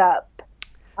with makeup.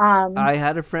 I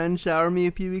had a friend shower me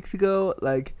a few weeks ago,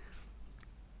 like,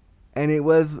 and it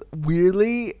was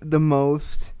weirdly the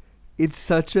most, it's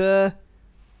such a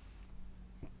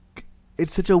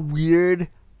weird,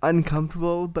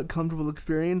 uncomfortable but comfortable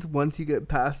experience once you get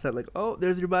past that, like, oh,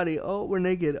 there's your body, oh, we're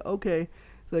naked, okay.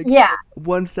 Like, yeah.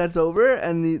 Once that's over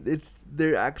and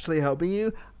they're actually helping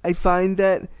you, I find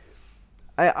that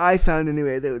I found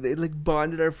anyway that it like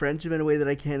bonded our friendship in a way that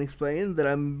I can't explain, that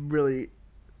I'm really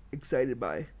excited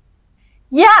by.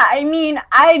 Yeah, I mean,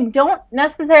 I don't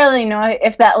necessarily know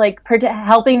if that like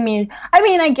helping me. I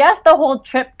mean, I guess the whole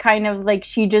trip kind of like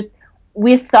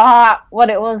we saw what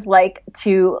it was like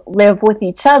to live with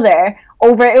each other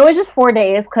it was just 4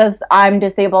 days because I'm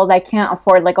disabled. I can't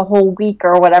afford like a whole week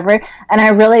or whatever. And I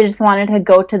really just wanted to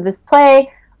go to this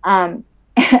play. I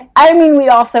mean, we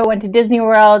also went to Disney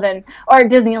World or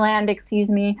Disneyland, excuse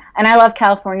me. And I love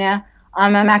California.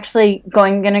 I'm actually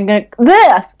gonna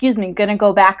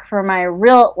go back for my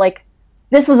real, like,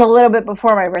 this was a little bit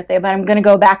before my birthday, but I'm gonna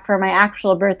go back for my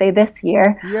actual birthday this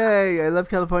year. Yay! I love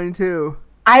California too.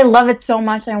 I love it so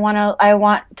much. I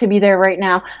want to be there right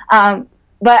now.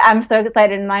 But I'm so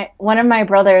excited. One of my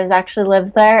brothers actually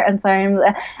lives there, and so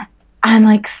I'm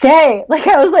like, stay. Like,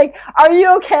 I was like, are you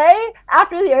okay?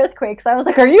 After the earthquakes, I was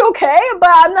like, are you okay?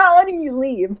 But I'm not letting you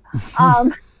leave.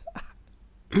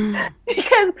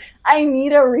 Because I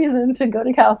need a reason to go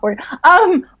to California.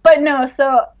 But no,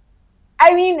 so,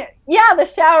 I mean, yeah, the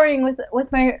showering with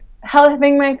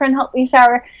having my friend help me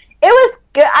shower, it was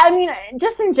good. I mean,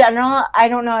 just in general, I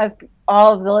don't know if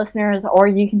all of the listeners or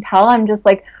you can tell, I'm just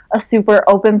like a super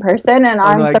open person, and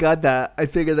I got that. I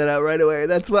figured that out right away.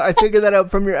 That's what I figured that out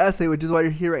from your essay, which is why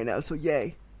you're here right now. So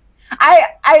yay.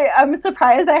 I'm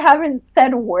surprised I haven't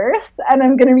said worse, and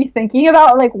I'm gonna be thinking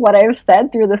about like what I've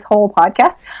said through this whole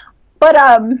podcast. But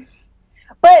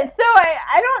so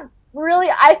I don't really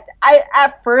I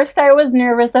at first I was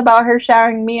nervous about her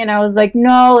showering me, and I was like,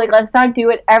 no, like let's not do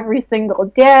it every single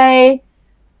day,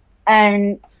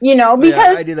 and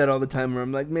because I do that all the time where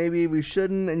I'm like, maybe we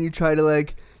shouldn't, and you try to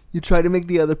make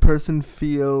the other person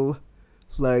feel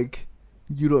like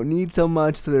you don't need so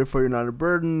much, so therefore you're not a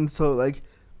burden. So like,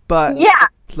 but yeah,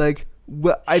 like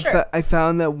sure. I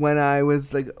found that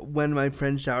when my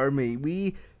friend showered me,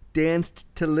 we danced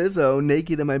to Lizzo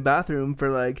naked in my bathroom for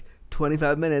like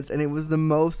 25 minutes, and it was the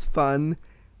most fun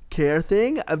care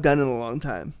thing I've done in a long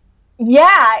time.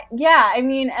 Yeah. I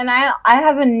mean, and I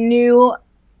have a new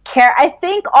care. I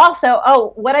think also.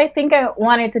 Oh, what I think I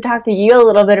wanted to talk to you a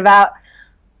little bit about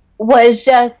was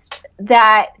just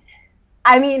that.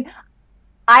 I mean,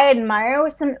 I admire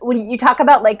when you talk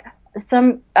about like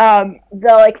the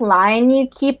like line you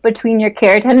keep between your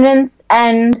care attendants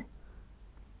and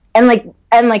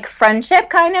friendship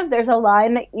kind of. There's a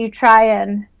line that you try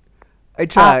and I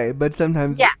try, but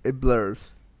sometimes yeah. it blurs.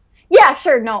 Yeah,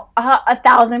 sure. No,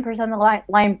 1,000% the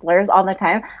line blurs all the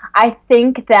time. I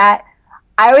think that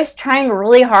I was trying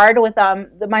really hard with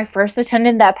my first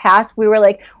attendant that passed. We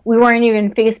weren't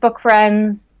even Facebook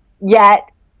friends yet.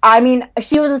 I mean,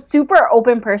 she was a super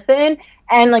open person,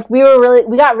 and like we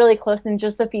got really close in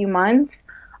just a few months.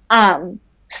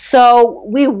 So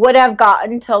we would have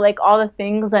gotten to like all the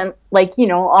things and like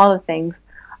all the things.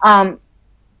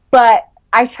 But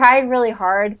I tried really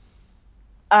hard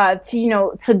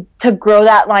to grow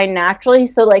that line naturally,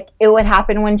 so like it would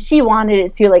happen when she wanted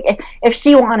it to. Like if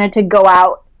she wanted to go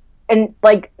out and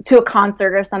like to a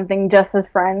concert or something just as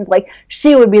friends, like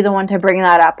she would be the one to bring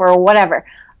that up or whatever.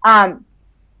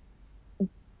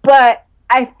 But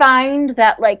I find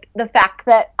that like the fact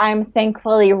that I'm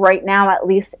thankfully right now at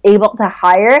least able to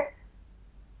hire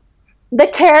the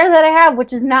care that I have,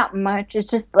 which is not much. It's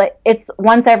just like it's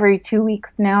once every 2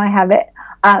 weeks now I have it.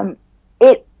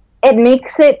 It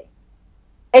makes it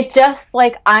just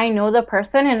like I know the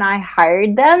person and I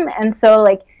hired them, and so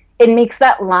like it makes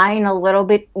that line a little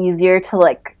bit easier to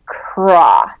like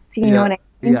cross. You know what I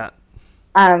mean? Yeah.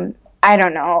 I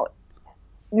don't know.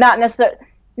 Not necessarily.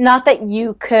 Not that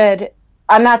you could.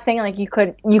 I'm not saying like you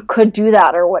could do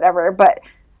that or whatever, but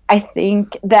I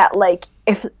think that like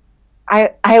if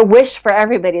I wish for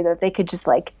everybody that they could just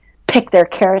like pick their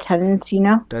care attendants.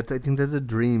 I think that's a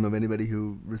dream of anybody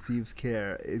who receives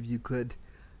care. If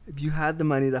you had the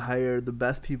money to hire the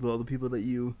best people, the people that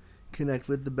you connect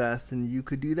with the best, and you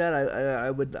could do that,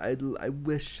 I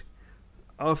wish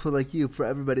also like you for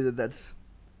everybody that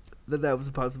was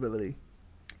a possibility.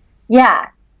 Yeah.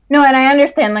 No, and I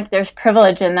understand like there's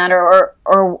privilege in that, or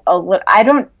I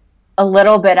don't, a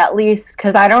little bit at least,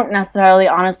 because I don't necessarily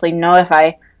honestly know if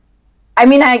I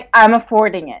mean I'm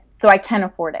affording it, so I can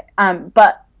afford it.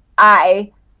 But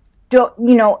I don't,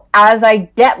 as I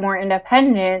get more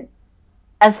independent,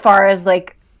 as far as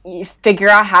like you figure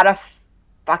out how to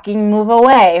fucking move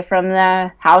away from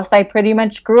the house I pretty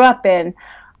much grew up in,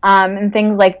 and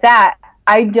things like that.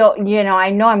 I don't, I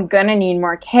know I'm gonna need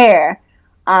more care.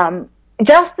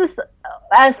 Just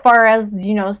as far as,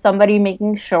 somebody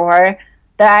making sure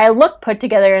that I look put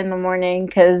together in the morning,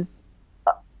 because,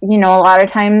 a lot of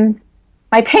times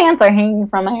my pants are hanging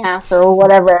from my ass or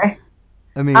whatever.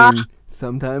 I mean,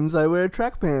 sometimes I wear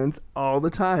track pants all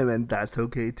the time, and that's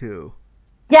okay too.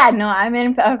 Yeah, no, I'm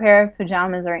in a pair of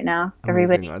pajamas right now. Amazing.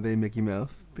 Everybody. Are they Mickey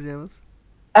Mouse pajamas?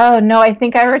 Oh, no, I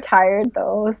think I retired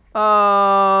those.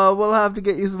 Oh, we'll have to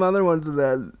get you some other ones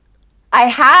then. I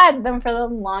had them for the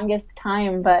longest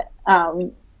time, but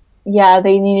yeah,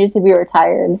 they needed to be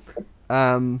retired.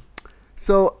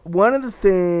 So one of the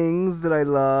things that I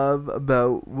love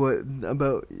about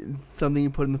something you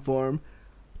put in the form,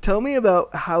 tell me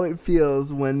about how it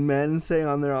feels when men say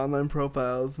on their online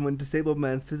profiles, when disabled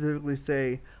men specifically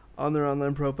say on their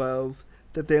online profiles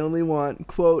that they only want,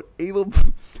 quote,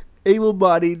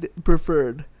 able-bodied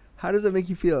preferred. How does that make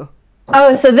you feel?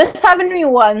 Oh, so this happened to me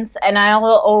once, and I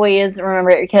will always remember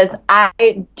it because I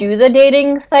do the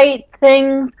dating site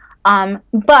things,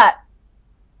 but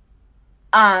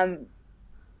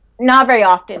not very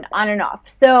often, on and off.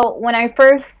 So when I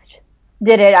first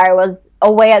did it, I was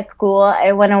away at school.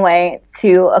 I went away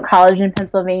to a college in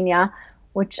Pennsylvania,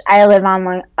 which I live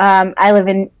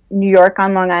in New York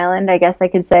on Long Island, I guess I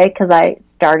could say, because I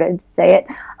started to say it.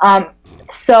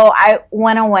 So I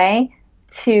went away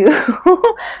to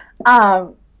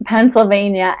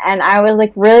Pennsylvania, and I was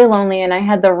like really lonely, and I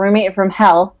had the roommate from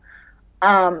hell.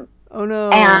 Oh no.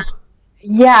 And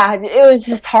yeah, it was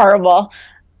just horrible.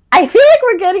 I feel like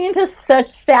we're getting into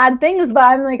such sad things, but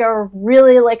I'm like a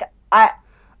really like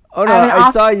Oh no, I'm an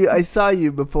I saw you. I saw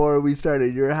you before we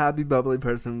started. You're a happy, bubbly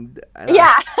person.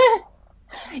 Yeah.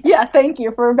 Yeah, thank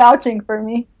you for vouching for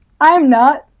me. I'm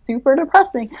not super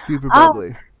depressing. Super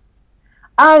bubbly.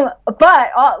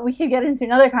 But we could get into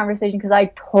another conversation because I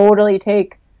totally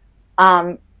take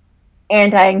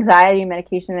anti-anxiety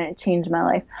medication and it changed my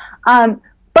life.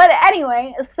 But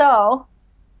anyway, so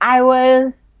I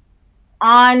was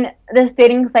on this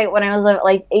dating site when I was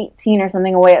like 18 or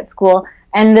something away at school,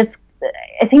 and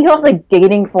I think it was like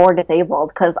dating for disabled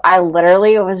because I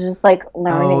literally was just like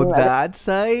learning. Oh, that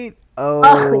site?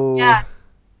 Oh. Yeah.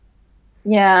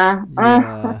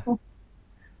 Yeah.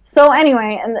 So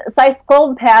anyway, and so I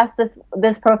scrolled past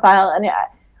this profile, and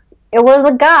it was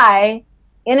a guy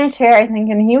in a chair, I think,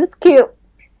 and he was cute.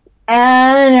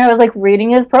 And I was like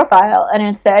reading his profile, and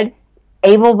it said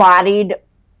able-bodied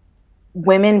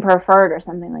women preferred or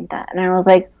something like that. And I was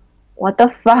like, what the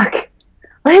fuck?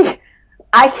 Like,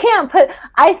 I think the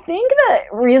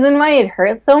reason why it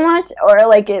hurts so much, or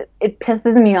like it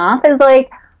pisses me off, is like,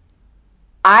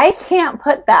 I can't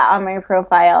put that on my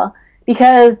profile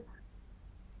because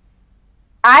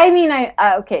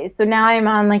okay, so now I'm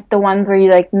on like the ones where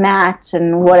you like Match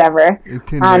and whatever.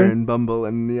 Tinder and Bumble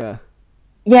and yeah.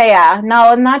 Yeah.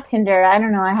 No, not Tinder. I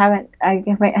don't know. I haven't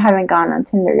gone on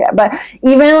Tinder yet. But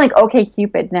even like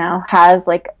OkCupid now has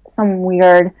like some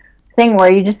weird thing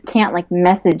where you just can't like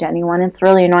message anyone. It's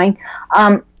really annoying.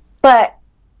 But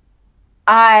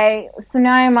so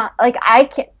now I'm like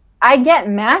I get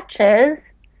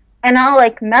matches and I'll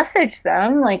like message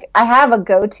them. Like I have a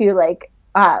go-to like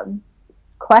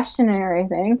questionnaire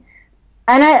thing.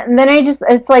 And then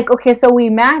it's like, okay, so we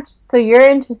matched, so you're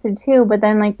interested too, but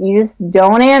then like you just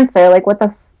don't answer. Like what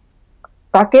the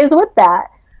fuck is with that?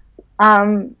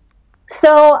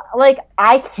 So like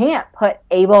I can't put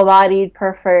able-bodied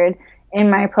preferred in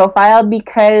my profile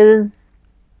because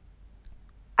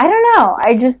I don't know.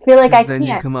 I just feel like I then can't.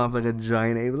 Then you come off like a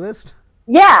giant ableist?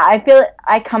 Yeah, I feel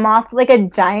I come off like a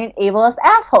giant ableist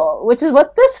asshole, which is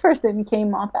what this person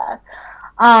came off as.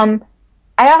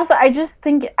 I just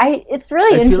think it's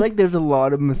really interesting. I feel like there's a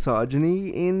lot of misogyny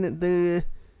in the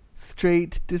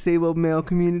straight disabled male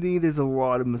community. There's a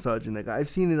lot of misogyny. Like I've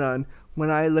seen it on,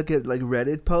 when I look at like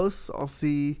Reddit posts, I'll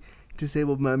see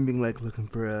disabled men being like looking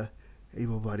for a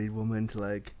able-bodied woman to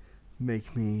like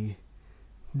make me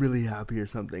really happy or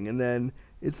something. And then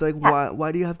it's like, yeah.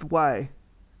 Why do you have to, why?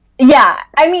 Yeah,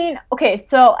 I mean, okay,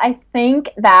 so I think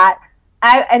that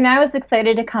I was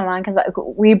excited to come on because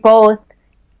we both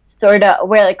we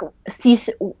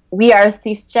are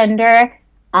cisgender,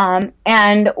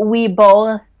 and we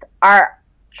both are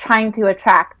trying to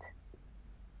attract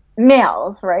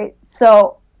males, right?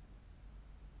 So,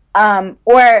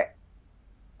 or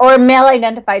male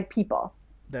identified people.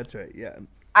 That's right. Yeah.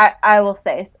 I will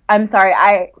say. I'm sorry.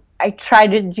 I try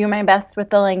to do my best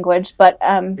with the language, but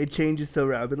it changes so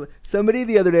rapidly. Somebody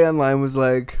the other day online was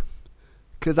like,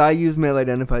 because I used male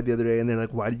identified the other day, and they're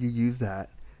like, "Why did you use that?"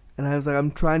 And I was like,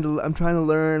 I'm trying to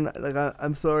learn. Like,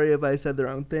 I'm sorry if I said the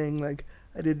wrong thing. Like,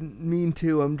 I didn't mean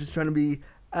to. I'm just trying to be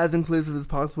as inclusive as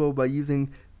possible by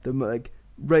using the like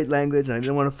right language, and I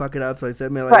didn't want to fuck it up, so I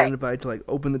said male identified to like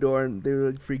open the door, and they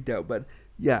were like freaked out. But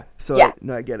yeah, so yeah.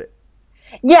 I get it.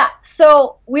 Yeah.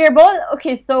 So we are both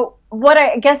okay. So what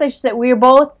I guess I should say, we are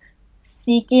both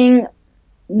seeking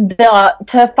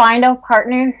to find a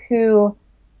partner who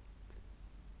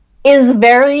is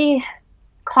very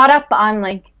caught up on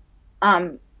like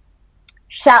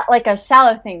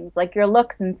shallow things like your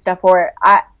looks and stuff, or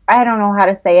I don't know how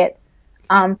to say it.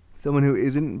 Someone who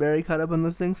isn't very caught up on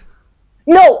those things?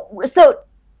 No, so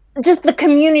just the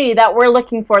community that we're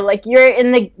looking for. Like you're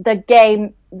in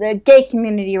the gay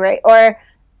community, right? Or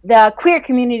the queer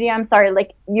community, I'm sorry.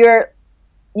 Like you're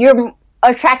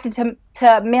attracted to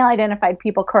male identified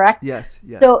people, correct? Yes.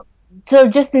 So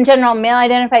just in general, male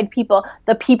identified people,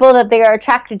 the people that they are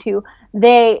attracted to,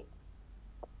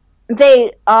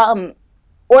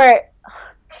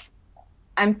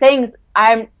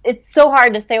 it's so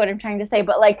hard to say what I'm trying to say,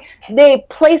 but like they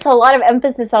place a lot of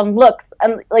emphasis on looks,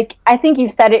 and like I think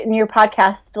you've said it in your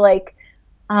podcast, like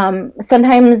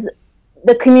sometimes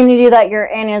the community that you're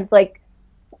in is like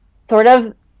sort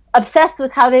of obsessed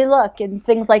with how they look and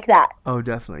things like that. Oh,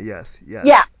 definitely. Yes.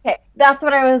 Yeah, okay, that's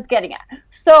what I was getting at.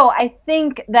 So I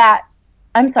think that,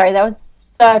 I'm sorry, that was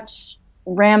such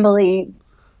rambly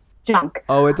junk.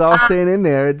 Oh, it's all staying in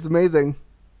there. It's amazing.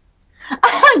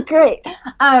 Great.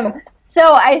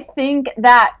 So I think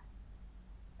that,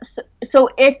 so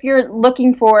if you're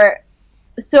looking for,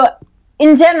 so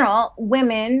in general,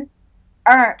 women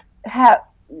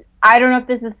I don't know if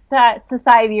this is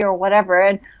society or whatever,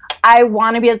 and I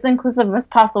want to be as inclusive as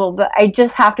possible, but I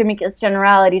just have to make this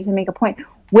generality to make a point.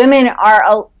 Women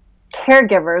are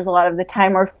caregivers a lot of the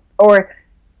time, or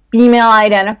female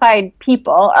identified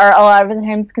people are a lot of the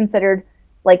times considered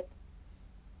like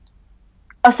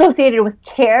associated with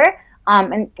care,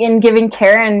 and in giving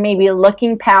care and maybe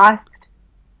looking past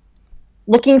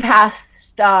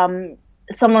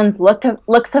someone's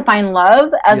looks to find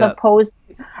love as opposed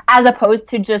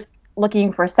to just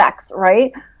looking for sex,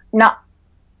 right? Not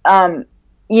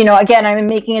again, I'm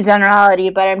making a generality,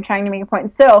 but I'm trying to make a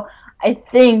point. So I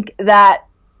think that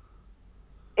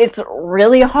it's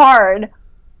really hard.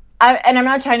 And I'm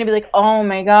not trying to be like, oh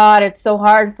my God, it's so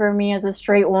hard for me as a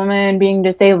straight woman being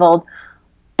disabled.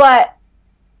 But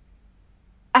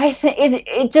I think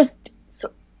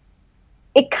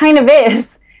it kind of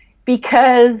is,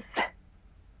 because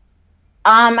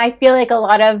I feel like a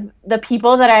lot of the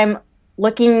people that I'm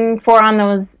looking for on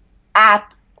those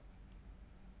apps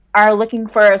are looking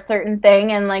for a certain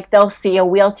thing, and like they'll see a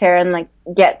wheelchair and like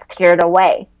get scared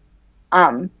away.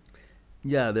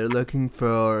 Yeah, they're looking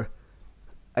for.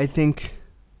 I think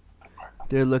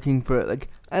they're looking for like,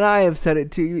 and I have said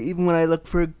it too. Even when I look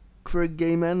for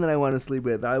gay men that I want to sleep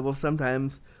with, I will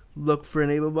sometimes look for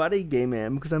an able-bodied gay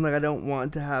man because I'm like, I don't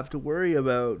want to have to worry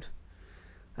about.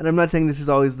 And I'm not saying this is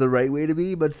always the right way to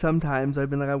be, but sometimes I've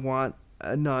been like, I want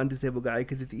a non-disabled guy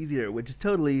because it's easier, which is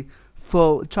totally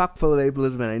chock full of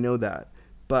ableism, and I know that.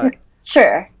 But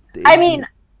sure, I mean,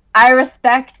 I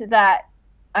respect that.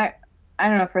 I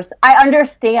don't know. I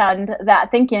understand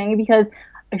that thinking, because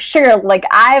sure, like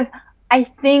I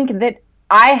think that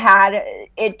I had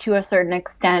it to a certain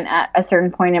extent at a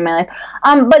certain point in my life.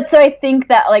 But so I think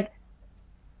that like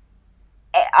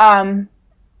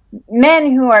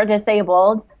men who are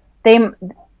disabled,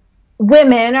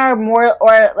 women are more,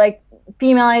 or like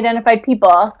female identified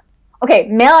people. Okay,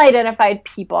 male identified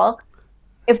people,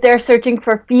 if they're searching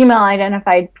for female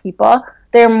identified people,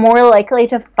 they're more likely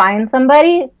to find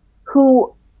somebody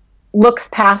who looks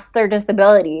past their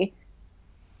disability,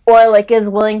 or like is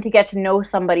willing to get to know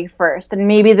somebody first. And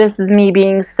maybe this is me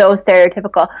being so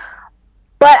stereotypical,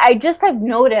 but I just have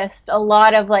noticed a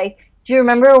lot of like, do you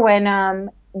remember when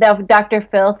the Dr.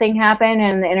 Phil thing happened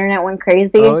and the internet went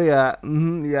crazy? Oh yeah,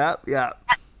 yeah.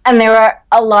 And there were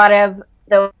a lot of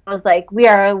those like, we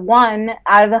are 1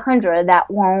 out of 100 that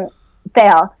won't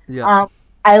fail. Yeah.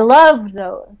 I love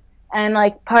those, and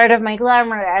like part of my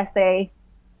glamour essay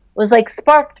was like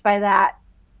sparked by that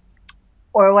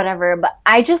or whatever. But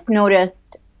I just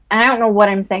noticed, and I don't know what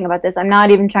I'm saying about this, I'm not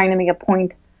even trying to make a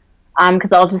point,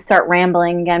 because I'll just start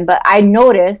rambling again, but I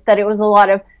noticed that it was a lot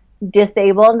of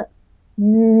disabled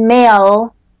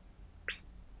male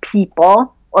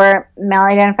people or male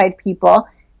identified people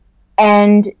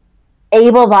and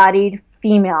able-bodied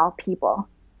female people.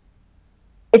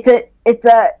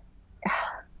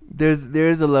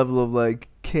 There's a level of like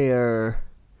care.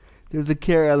 There's a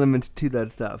care element to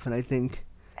that stuff, and I think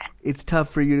it's tough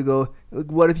for you to go,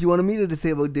 like, what if you want to meet a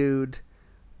disabled dude?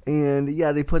 And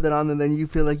yeah, they put that on, and then you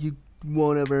feel like you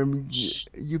won't ever.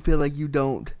 You feel like you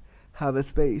don't have a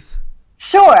space.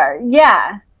 Sure.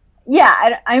 Yeah.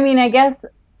 I mean,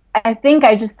 I think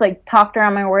I just like talked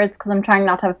around my words because I'm trying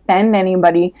not to offend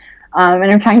anybody, and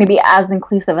I'm trying to be as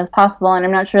inclusive as possible. And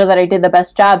I'm not sure that I did the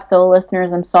best job. So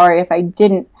listeners, I'm sorry if I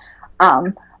didn't.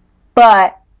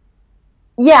 But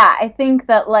yeah, I think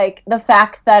that like the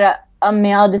fact that a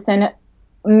male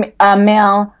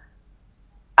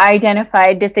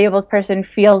identified disabled person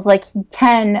feels like he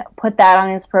can put that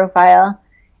on his profile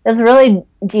is really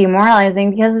demoralizing,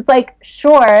 because it's like,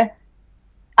 sure,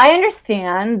 I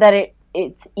understand that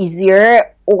it's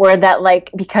easier, or that like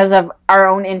because of our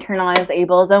own internalized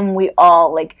ableism, we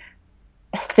all like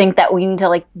think that we need to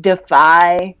like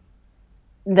defy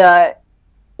the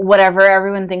whatever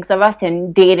everyone thinks of us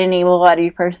and date an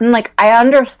able-bodied person. Like, I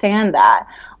understand that.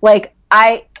 Like,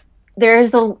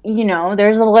 there's a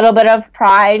little bit of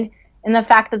pride in the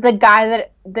fact that the guy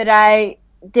that I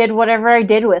did whatever I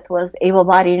did with was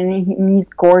able-bodied, and he's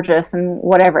gorgeous and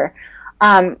whatever.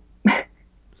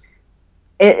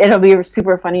 It'll be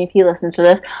super funny if he listens to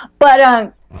this.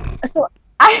 But so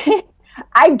I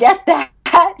get that.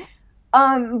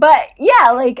 But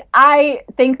yeah, like, I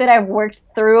think that I've worked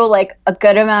through like a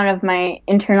good amount of my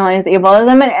internalized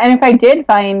ableism, and if I did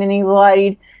find an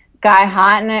able-bodied guy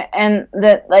hot, and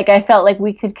that like I felt like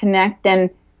we could connect, and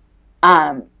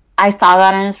I saw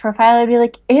that on his profile, I'd be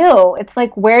like, ew, it's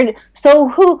like,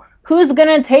 who's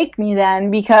gonna take me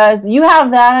then? Because you have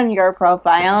that on your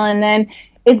profile, and then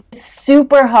it's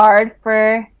super hard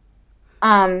for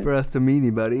us to meet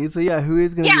anybody. So yeah, who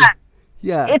is gonna? Yeah.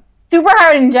 Yeah. It's super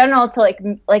hard in general to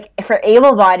like for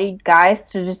able-bodied guys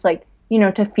to just like, you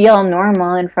know, to feel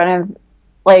normal in front of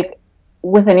like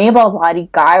with an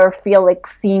able-bodied guy or feel like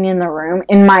seen in the room,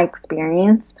 in my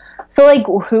experience. So like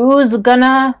who's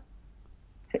gonna,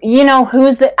 you know,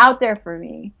 who's out there for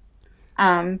me?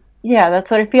 Yeah,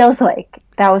 that's what it feels like.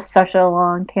 That was such a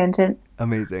long tangent.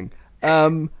 Amazing.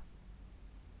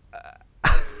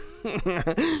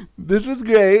 This was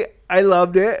great. I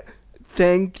loved it.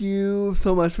 Thank you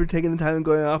so much for taking the time and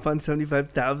going off on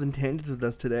 75,000 tangents with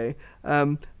us today.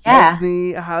 Yeah.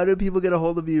 Esme, how do people get a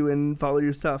hold of you and follow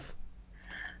your stuff?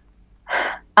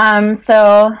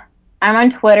 So I'm on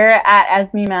Twitter at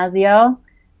Esme Mazio.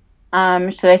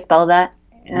 Should I spell that?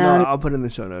 No, I'll put it in the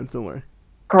show notes. Don't worry.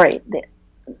 Great.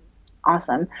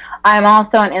 Awesome. I'm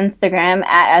also on Instagram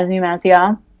at Esme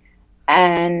Mazio.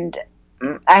 And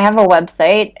I have a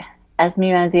website,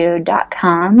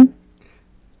 esmemazio.com.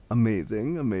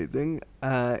 Amazing.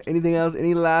 Anything else?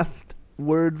 Any last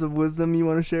words of wisdom you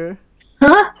want to share?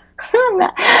 Huh?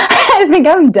 I think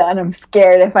I'm done. I'm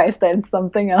scared if I said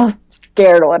something else.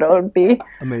 Scared what it would be.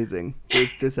 Amazing.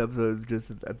 This episode is just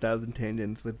 1,000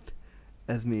 tangents with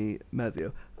Esme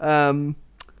Mazio. I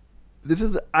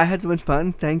had so much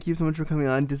fun. Thank you so much for coming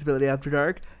on Disability After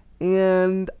Dark.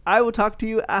 And I will talk to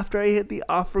you after I hit the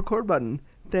off record button.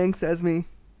 Thanks, Esme.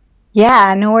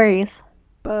 Yeah, no worries.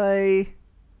 Bye.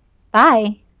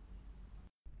 Bye.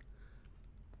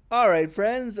 All right,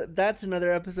 friends, that's another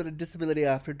episode of Disability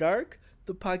After Dark,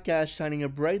 the podcast shining a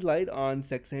bright light on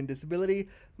sex and disability.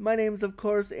 My name is, of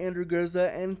course, Andrew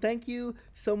Gurza, and thank you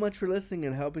so much for listening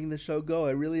and helping the show go.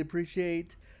 I really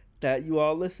appreciate that you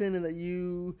all listen and that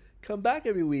you come back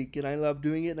every week, and I love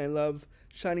doing it, and I love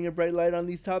shining a bright light on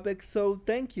these topics, so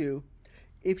thank you.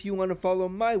 If you want to follow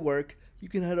my work, you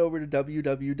can head over to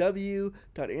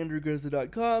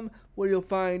www.andrewgurza.com, where you'll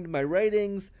find my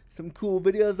writings, some cool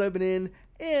videos I've been in,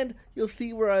 and you'll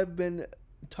see where I've been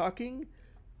talking,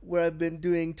 where I've been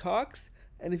doing talks,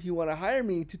 and if you want to hire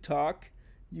me to talk,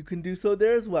 you can do so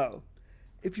there as well.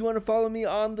 If you want to follow me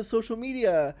on the social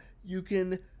media, you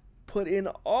can put in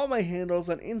all my handles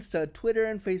on Insta, Twitter,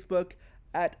 and Facebook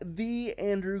at The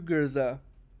Andrew Gurza.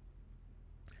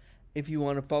 If you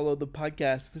want to follow the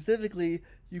podcast specifically,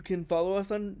 you can follow us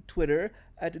on Twitter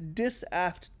at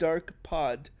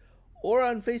DisAftDarkPod or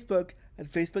on Facebook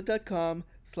at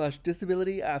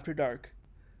facebook.com/disabilityafterdark.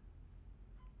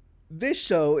 This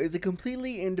show is a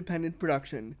completely independent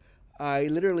production. I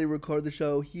literally record the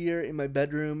show here in my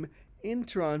bedroom in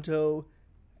Toronto,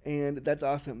 and that's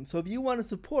awesome. So if you want to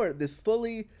support this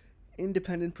fully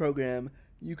independent program,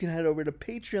 you can head over to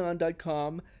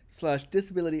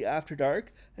patreon.com/disabilityafterdark,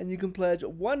 and you can pledge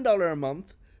 $1 a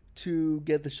month to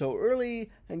get the show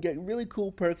early and get really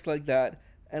cool perks like that.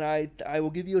 And I will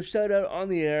give you a shout out on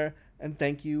the air and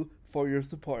thank you for your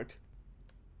support.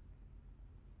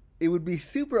 It would be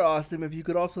super awesome if you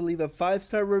could also leave a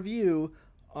 5-star review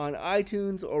on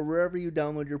iTunes or wherever you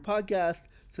download your podcast,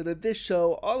 so that this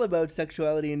show, all about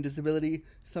sexuality and disability,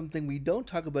 something we don't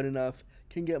talk about enough,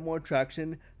 can get more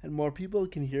traction and more people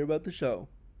can hear about the show.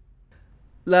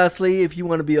 Lastly, if you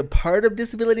want to be a part of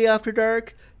Disability After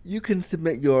Dark, you can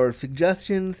submit your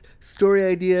suggestions, story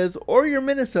ideas, or your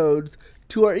minisodes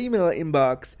to our email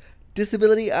inbox,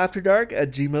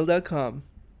 disabilityafterdark@gmail.com.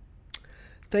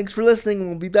 Thanks for listening.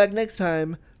 We'll be back next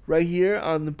time, right here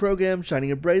on the program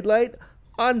shining a bright light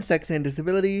on sex and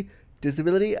disability,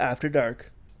 Disability After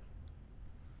Dark.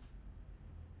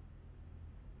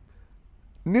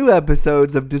 New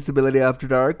episodes of Disability After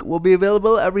Dark will be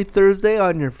available every Thursday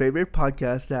on your favorite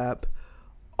podcast app.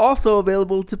 Also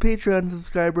available to Patreon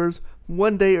subscribers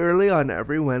 1 day early on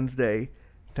every Wednesday.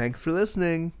 Thanks for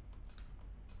listening.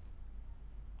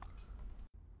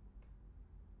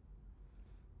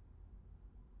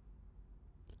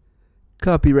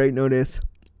 Copyright notice.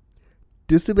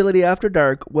 Disability After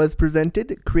Dark was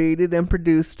presented, created, and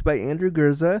produced by Andrew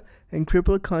Gurza and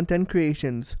Crippled Content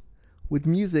Creations, with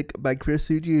music by Chris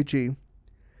Ujiuchi.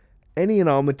 Any and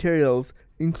all materials,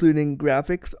 including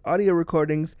graphics, audio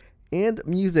recordings, and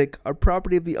music, are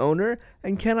property of the owner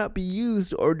and cannot be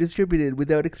used or distributed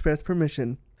without express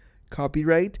permission.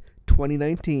 Copyright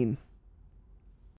 2019.